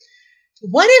door.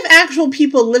 What if actual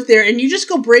people live there and you just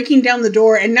go breaking down the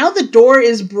door and now the door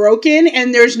is broken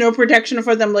and there's no protection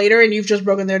for them later and you've just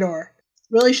broken their door?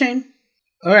 Really, Shane?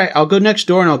 All right, I'll go next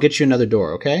door and I'll get you another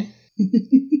door, okay?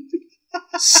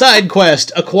 Side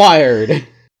quest acquired.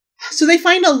 So they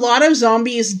find a lot of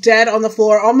zombies dead on the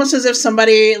floor, almost as if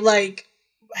somebody,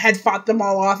 had fought them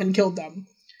all off and killed them.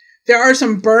 There are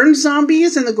some burned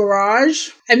zombies in the garage,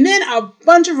 and then a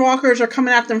bunch of walkers are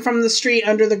coming at them from the street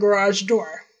under the garage door.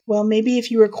 Well, maybe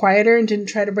if you were quieter and didn't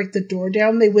try to break the door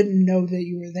down, they wouldn't know that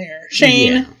you were there.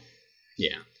 Shane!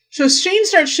 Yeah. So Shane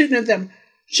starts shooting at them.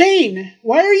 Shane,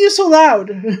 why are you so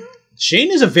loud?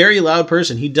 Shane is a very loud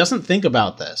person. He doesn't think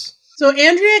about this. So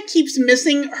Andrea keeps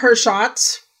missing her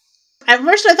shots. At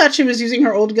first I thought she was using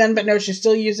her old gun, but no, she's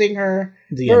still using her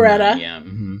Beretta. Yeah.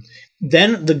 Mm-hmm.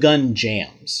 Then the gun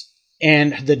jams.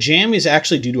 And the jam is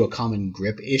actually due to a common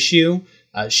grip issue.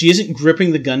 She isn't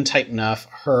gripping the gun tight enough.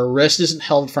 Her wrist isn't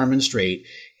held firm and straight.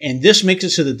 And this makes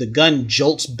it so that the gun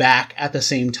jolts back at the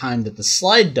same time that the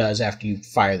slide does after you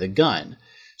fire the gun.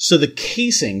 So the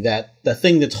casing, the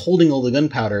thing that's holding all the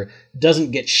gunpowder,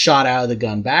 doesn't get shot out of the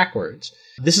gun backwards.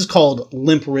 This is called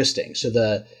limp wristing. So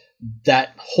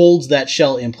that holds that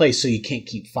shell in place so you can't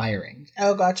keep firing.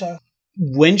 Oh, gotcha.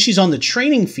 When she's on the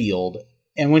training field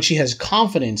and when she has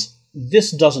confidence,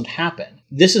 this doesn't happen.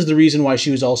 This is the reason why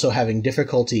she was also having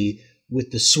difficulty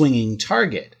with the swinging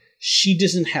target. She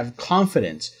doesn't have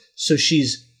confidence, so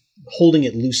she's holding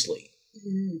it loosely.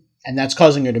 Mm. And that's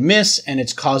causing her to miss, and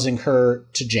it's causing her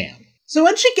to jam. So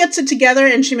when she gets it together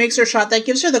and she makes her shot, that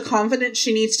gives her the confidence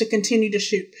she needs to continue to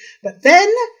shoot. But then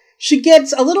she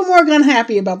gets a little more gun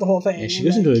happy about the whole thing. Yeah, she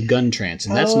goes into a gun trance,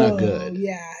 and that's not good.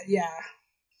 Yeah.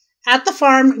 At the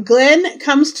farm, Glenn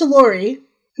comes to Lori,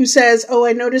 who says, "Oh,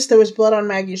 I noticed there was blood on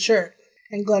Maggie's shirt."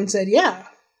 And Glenn said, yeah,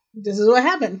 this is what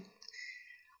happened.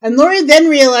 And Lori then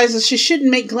realizes she shouldn't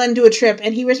make Glenn do a trip,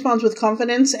 and he responds with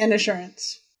confidence and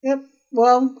assurance. Yep,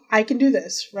 well, I can do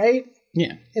this, right?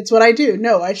 Yeah. It's what I do.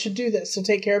 No, I should do this to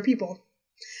take care of people.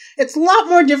 It's a lot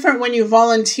more different when you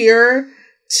volunteer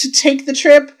to take the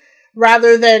trip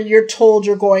rather than you're told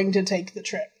you're going to take the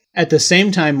trip. At the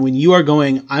same time, when you are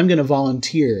going, I'm going to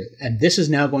volunteer, and this is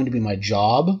now going to be my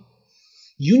job,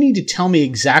 you need to tell me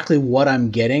exactly what I'm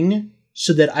getting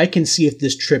so that I can see if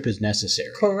this trip is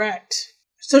necessary. Correct.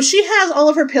 So she has all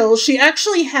of her pills. She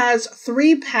actually has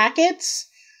 3 packets,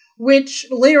 which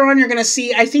later on you're going to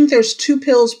see, I think there's 2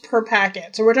 pills per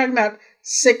packet. So we're talking about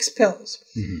 6 pills.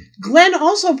 Mm-hmm. Glenn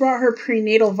also brought her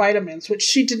prenatal vitamins, which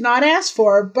she did not ask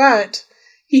for, but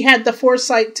he had the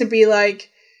foresight to be like,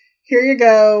 here you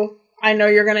go. I know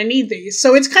you're going to need these.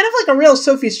 So it's kind of like a real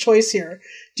Sophie's Choice here.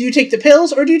 Do you take the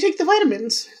pills or do you take the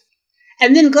vitamins?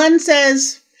 And then Glenn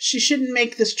says she shouldn't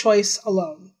make this choice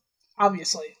alone,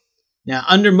 obviously. Now,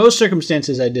 under most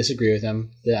circumstances, I disagree with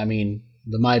him. I mean,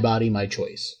 the my body, my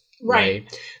choice. Right.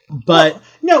 But well,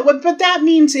 no, what that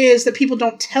means is that people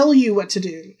don't tell you what to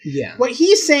do. Yeah. What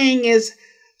he's saying is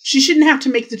she shouldn't have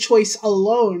to make the choice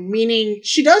alone, meaning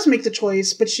she does make the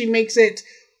choice, but she makes it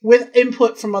with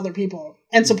input from other people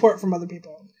and support from other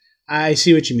people. I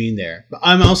see what you mean there. But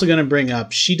I'm also going to bring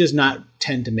up, she does not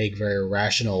tend to make very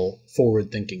rational,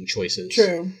 forward-thinking choices.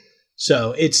 True.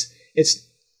 So it's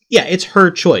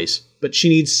her choice, but she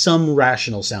needs some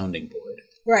rational sounding board.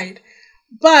 Right.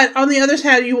 But on the other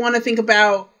side, you want to think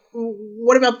about,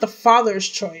 what about the father's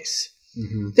choice?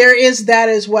 Mm-hmm. There is that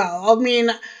as well. I mean,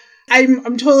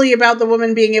 I'm totally about the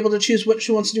woman being able to choose what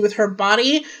she wants to do with her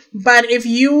body. But if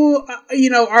you,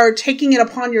 are taking it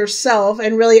upon yourself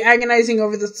and really agonizing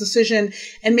over this decision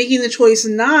and making the choice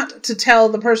not to tell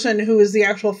the person who is the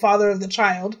actual father of the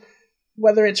child,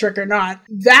 whether it's Rick or not,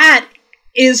 that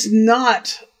is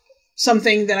not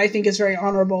something that I think is very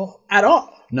honorable at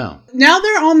all. No. Now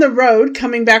they're on the road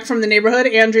coming back from the neighborhood,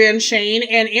 Andrea and Shane,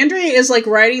 and Andrea is like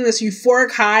riding this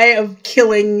euphoric high of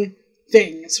killing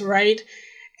things, right?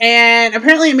 And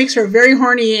apparently it makes her very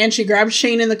horny, and she grabs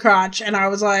Shane in the crotch, and I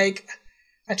was like,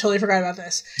 I totally forgot about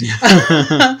this.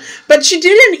 But she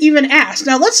didn't even ask.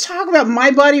 Now let's talk about my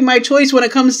body, my choice when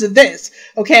it comes to this,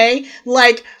 okay?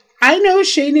 Like, I know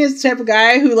Shane is the type of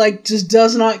guy who, like, just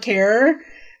does not care.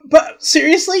 But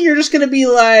seriously, you're just going to be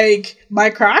like, my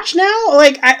crotch now?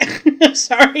 Like,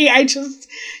 sorry,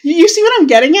 you see what I'm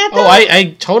getting at, though? Oh,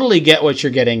 I totally get what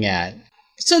you're getting at.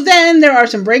 So then there are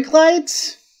some brake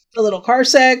lights, a little car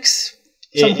sex,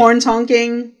 some horns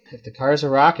honking. If the cars are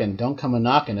rocking, don't come a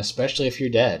knocking, especially if you're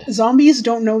dead. Zombies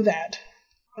don't know that.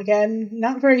 Again,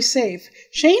 not very safe.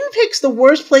 Shane picks the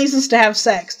worst places to have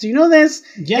sex. Do you know this?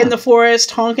 Yeah. In the forest,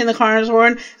 honking the car's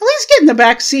horn. At least get in the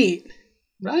back seat.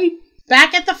 Right.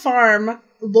 Back at the farm,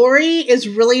 Lori is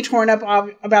really torn up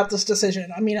about this decision.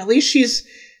 I mean, at least she's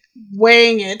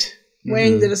weighing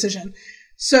the decision.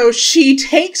 So she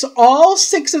takes all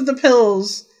 6 of the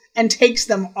pills and takes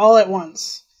them all at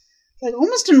once. Like,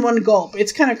 almost in one gulp.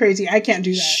 It's kind of crazy. I can't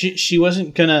do that. She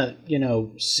wasn't gonna,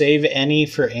 save any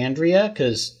for Andrea,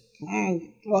 because...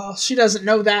 well, she doesn't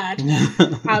know that.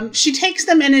 She takes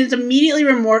them and is immediately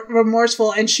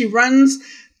remorseful, and she runs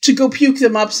to go puke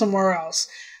them up somewhere else.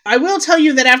 I will tell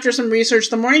you that after some research,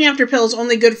 the morning after pill is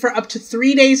only good for up to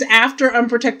 3 days after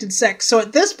unprotected sex. So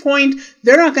at this point,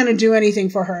 they're not going to do anything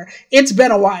for her. It's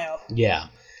been a while. Yeah.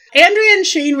 Andrea and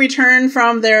Shane return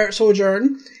from their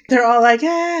sojourn. They're all like,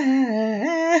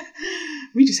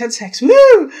 we just had sex.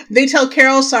 Woo! They tell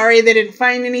Carol, sorry, they didn't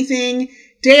find anything.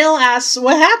 Dale asks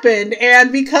what happened.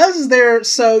 And because they're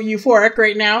so euphoric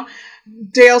right now,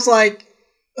 Dale's like,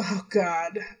 oh,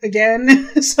 God, again?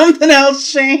 Something else,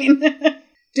 Shane.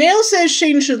 Dale says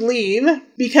Shane should leave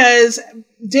because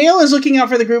Dale is looking out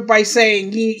for the group by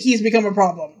saying he's become a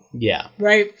problem. Yeah.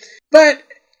 Right? But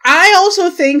I also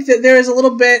think that there is a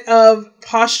little bit of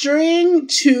posturing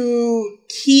to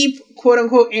keep,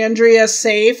 quote-unquote, Andrea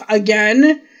safe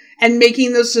again and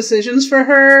making those decisions for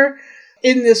her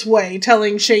in this way,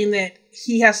 telling Shane that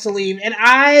he has to leave. And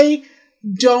I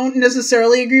don't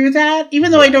necessarily agree with that, even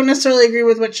though I don't necessarily agree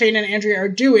with what Shane and Andrea are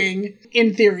doing,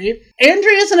 in theory.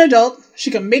 Andrea is an adult.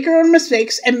 She can make her own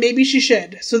mistakes, and maybe she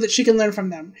should, so that she can learn from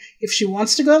them. If she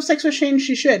wants to go have sex with Shane,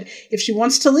 she should. If she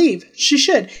wants to leave, she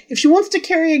should. If she wants to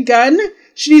carry a gun,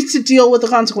 she needs to deal with the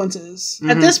consequences. Mm-hmm.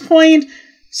 At this point,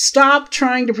 stop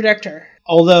trying to protect her.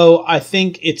 Although, I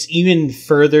think it's even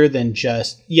further than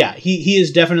just... Yeah, he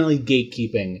is definitely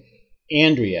gatekeeping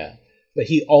Andrea, but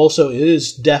he also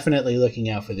is definitely looking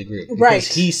out for the group. Because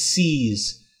he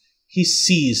sees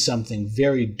something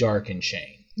very dark in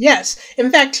Shane. Yes.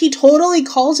 In fact, he totally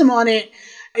calls him on it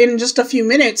in just a few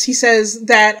minutes. He says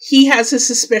that he has his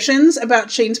suspicions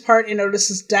about Shane's part in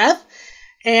Otis's death.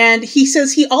 And he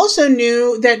says he also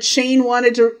knew that Shane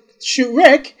wanted to shoot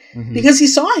Rick because he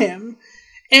saw him.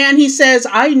 And he says,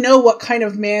 I know what kind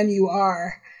of man you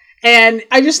are. And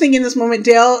I just think in this moment,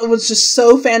 Dale was just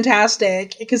so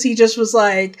fantastic because he just was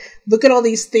like, look at all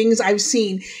these things I've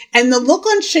seen. And the look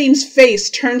on Shane's face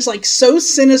turns like so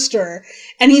sinister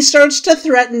and he starts to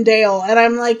threaten Dale. And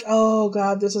I'm like, oh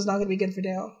God, this is not going to be good for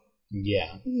Dale.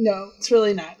 Yeah. No, it's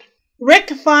really not.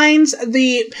 Rick finds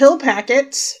the pill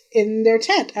packets in their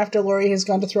tent after Lori has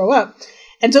gone to throw up.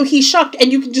 And so he's shocked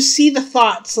and you can just see the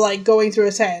thoughts like going through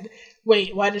his head.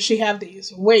 Wait, why does she have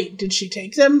these? Wait, did she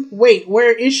take them? Wait,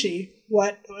 where is she?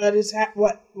 What?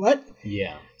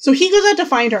 Yeah. So he goes out to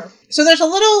find her. So there's a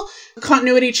little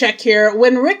continuity check here.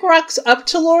 When Rick rocks up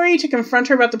to Lori to confront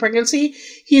her about the pregnancy,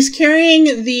 he's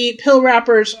carrying the pill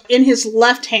wrappers in his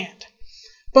left hand.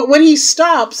 But when he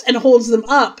stops and holds them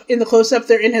up in the close-up,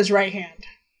 they're in his right hand.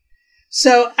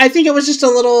 So I think it was just a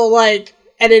little, like,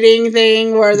 editing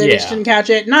thing where they just didn't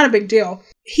catch it. Not a big deal.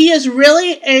 He is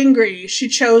really angry she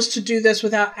chose to do this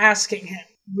without asking him.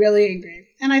 Really angry.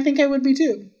 And I think I would be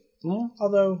too.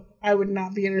 Although I would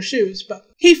not be in her shoes. But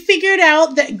he figured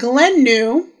out that Glenn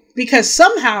knew because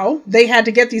somehow they had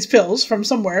to get these pills from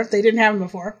somewhere. They didn't have them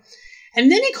before.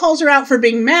 And then he calls her out for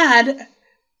being mad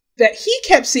that he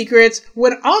kept secrets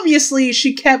when obviously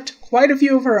she kept quite a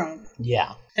few of her own.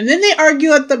 Yeah. And then they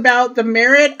argue about the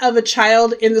merit of a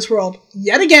child in this world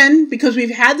yet again, because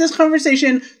we've had this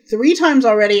conversation 3 times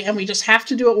already, and we just have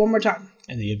to do it one more time.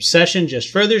 And the obsession just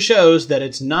further shows that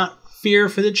it's not fear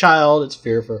for the child, it's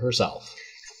fear for herself.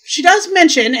 She does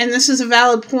mention, and this is a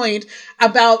valid point,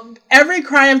 about every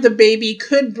cry of the baby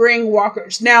could bring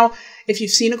walkers. Now, if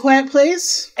you've seen A Quiet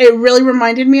Place, it really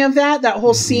reminded me of that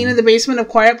whole scene in the basement of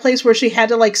Quiet Place where she had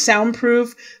to like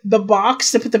soundproof the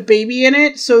box to put the baby in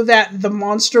it so that the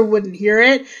monster wouldn't hear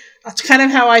it. That's kind of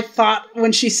how I thought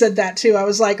when she said that too. I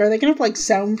was like, are they going to like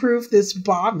soundproof this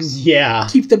box? Yeah.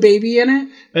 Keep the baby in it?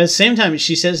 But at the same time,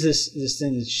 she says this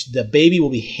thing that the baby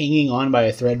will be hanging on by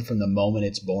a thread from the moment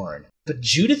it's born. But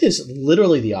Judith is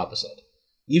literally the opposite.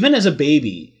 Even as a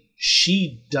baby,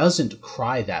 she doesn't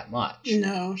cry that much.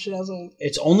 No, she doesn't.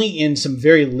 It's only in some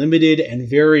very limited and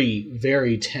very,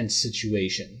 very tense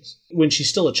situations. When she's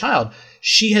still a child,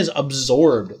 she has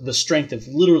absorbed the strength of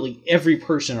literally every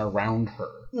person around her.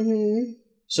 Mm-hmm.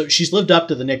 So she's lived up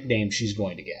to the nickname she's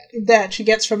going to get. That she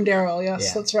gets from Daryl,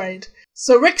 yes, That's right.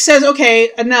 So Rick says,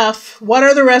 okay, enough. What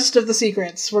are the rest of the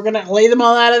secrets? We're going to lay them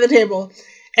all out on the table.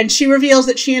 And she reveals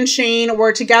that she and Shane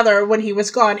were together when he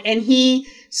was gone. And he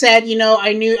said,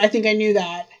 I think I knew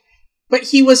that. But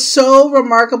he was so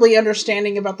remarkably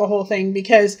understanding about the whole thing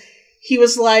because he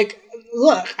was like,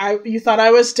 look, you thought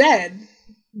I was dead.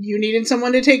 You needed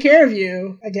someone to take care of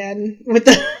you. Again, with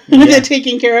the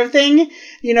taking care of thing.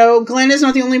 Glenn is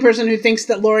not the only person who thinks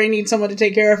that Lori needs someone to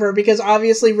take care of her because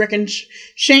obviously Rick and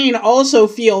Shane also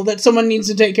feel that someone needs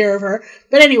to take care of her.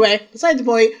 But anyway, beside the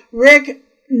point, Rick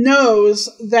knows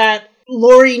that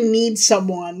Lori needs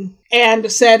someone and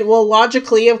said, well,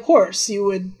 logically, of course, you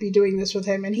would be doing this with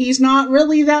him. And he's not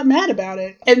really that mad about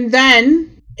it. And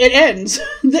then it ends.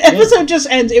 The episode just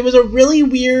ends. It was a really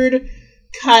weird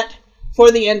cut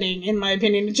for the ending, in my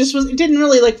opinion. It didn't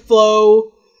really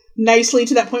flow nicely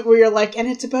to that point where you're like, and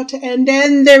it's about to end,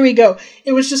 and there we go.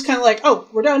 It was just kind of like, oh,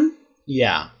 we're done.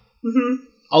 Yeah. Mm-hmm.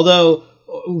 Although,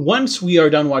 once we are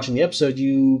done watching the episode,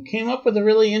 you came up with a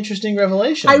really interesting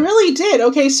revelation. I really did.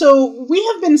 Okay, so we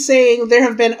have been saying there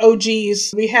have been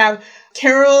OGs. We have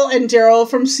Carol and Daryl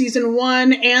from season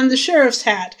 1 and the sheriff's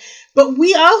hat. But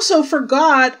we also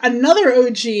forgot another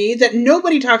OG that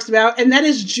nobody talks about, and that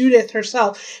is Judith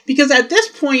herself. Because at this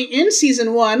point in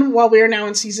season 1, while we are now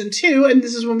in season 2, and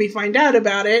this is when we find out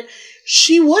about it,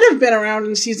 she would have been around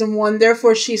in season 1,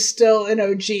 therefore she's still an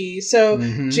OG. So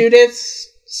Judith's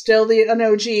still an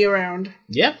OG around.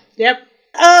 Yep.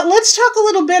 Let's talk a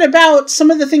little bit about some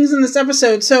of the things in this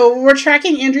episode. So we're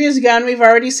tracking Andrea's gun. We've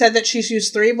already said that she's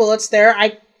used 3 bullets there.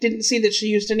 I didn't see that she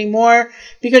used any more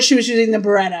because she was using the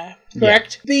Beretta.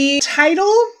 Correct? Yeah. The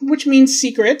title, which means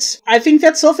secrets, I think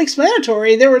that's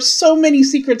self-explanatory. There were so many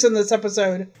secrets in this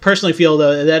episode. Personally feel,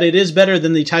 though, that it is better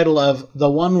than the title of The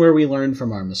One Where We Learn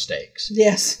From Our Mistakes.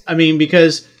 Yes. I mean,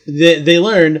 because they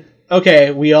learned,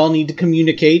 okay, we all need to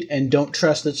communicate and don't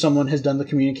trust that someone has done the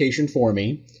communication for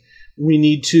me. We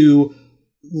need to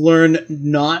learn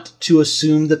not to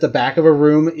assume that the back of a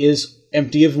room is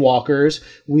empty of walkers.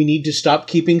 We need to stop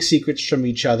keeping secrets from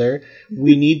each other.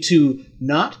 We need to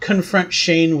not confront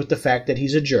Shane with the fact that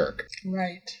he's a jerk.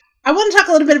 Right. I want to talk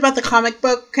a little bit about the comic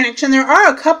book connection. There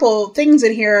are a couple things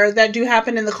in here that do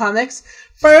happen in the comics.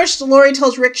 First, Lori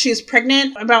tells Rick she's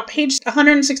pregnant about page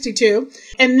 162.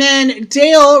 And then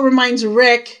Dale reminds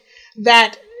Rick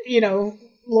that,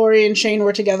 Lori and Shane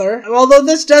were together. Although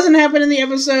this doesn't happen in the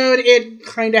episode, it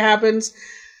kind of happens.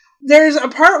 There's a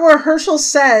part where Herschel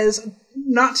says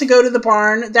not to go to the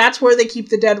barn. That's where they keep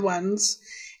the dead ones.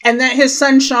 And that his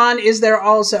son Sean is there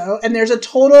also. And there's a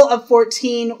total of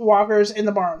 14 walkers in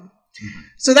the barn.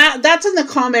 So that's in the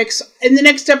comics. In the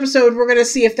next episode, we're going to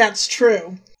see if that's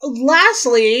true.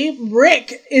 Lastly,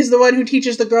 Rick is the one who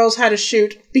teaches the girls how to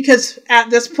shoot, because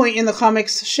at this point in the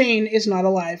comics, Shane is not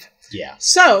alive. Yeah.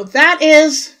 So that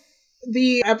is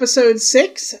the episode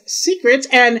 6, Secrets.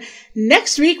 And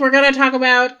next week, we're going to talk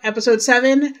about episode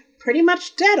 7, Pretty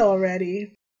Much Dead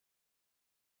Already.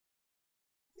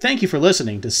 Thank you for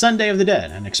listening to Sunday of the Dead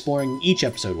and exploring each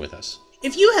episode with us.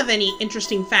 If you have any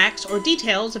interesting facts or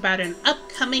details about an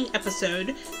upcoming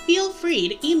episode, feel free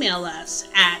to email us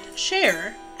at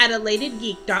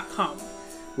share@elatedgeek.com.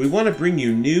 We want to bring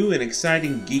you new and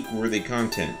exciting geek-worthy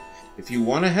content. If you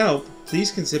want to help,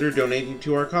 please consider donating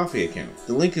to our Kofi account.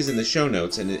 The link is in the show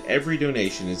notes, and every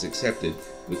donation is accepted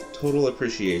with total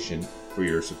appreciation for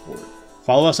your support.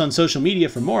 Follow us on social media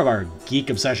for more of our geek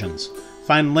obsessions.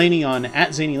 Find Laney on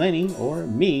 @ZaneyLaney or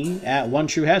me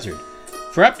 @OneTrueHazard.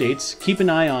 For updates, keep an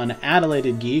eye on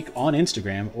 @ElatedGeek on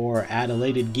Instagram or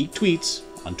 @ElatedGeekTweets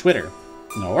on Twitter.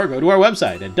 Or go to our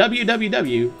website at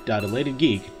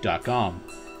www.elatedgeek.com.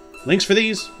 Links for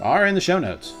these are in the show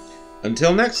notes.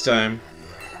 Until next time.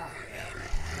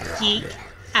 Geek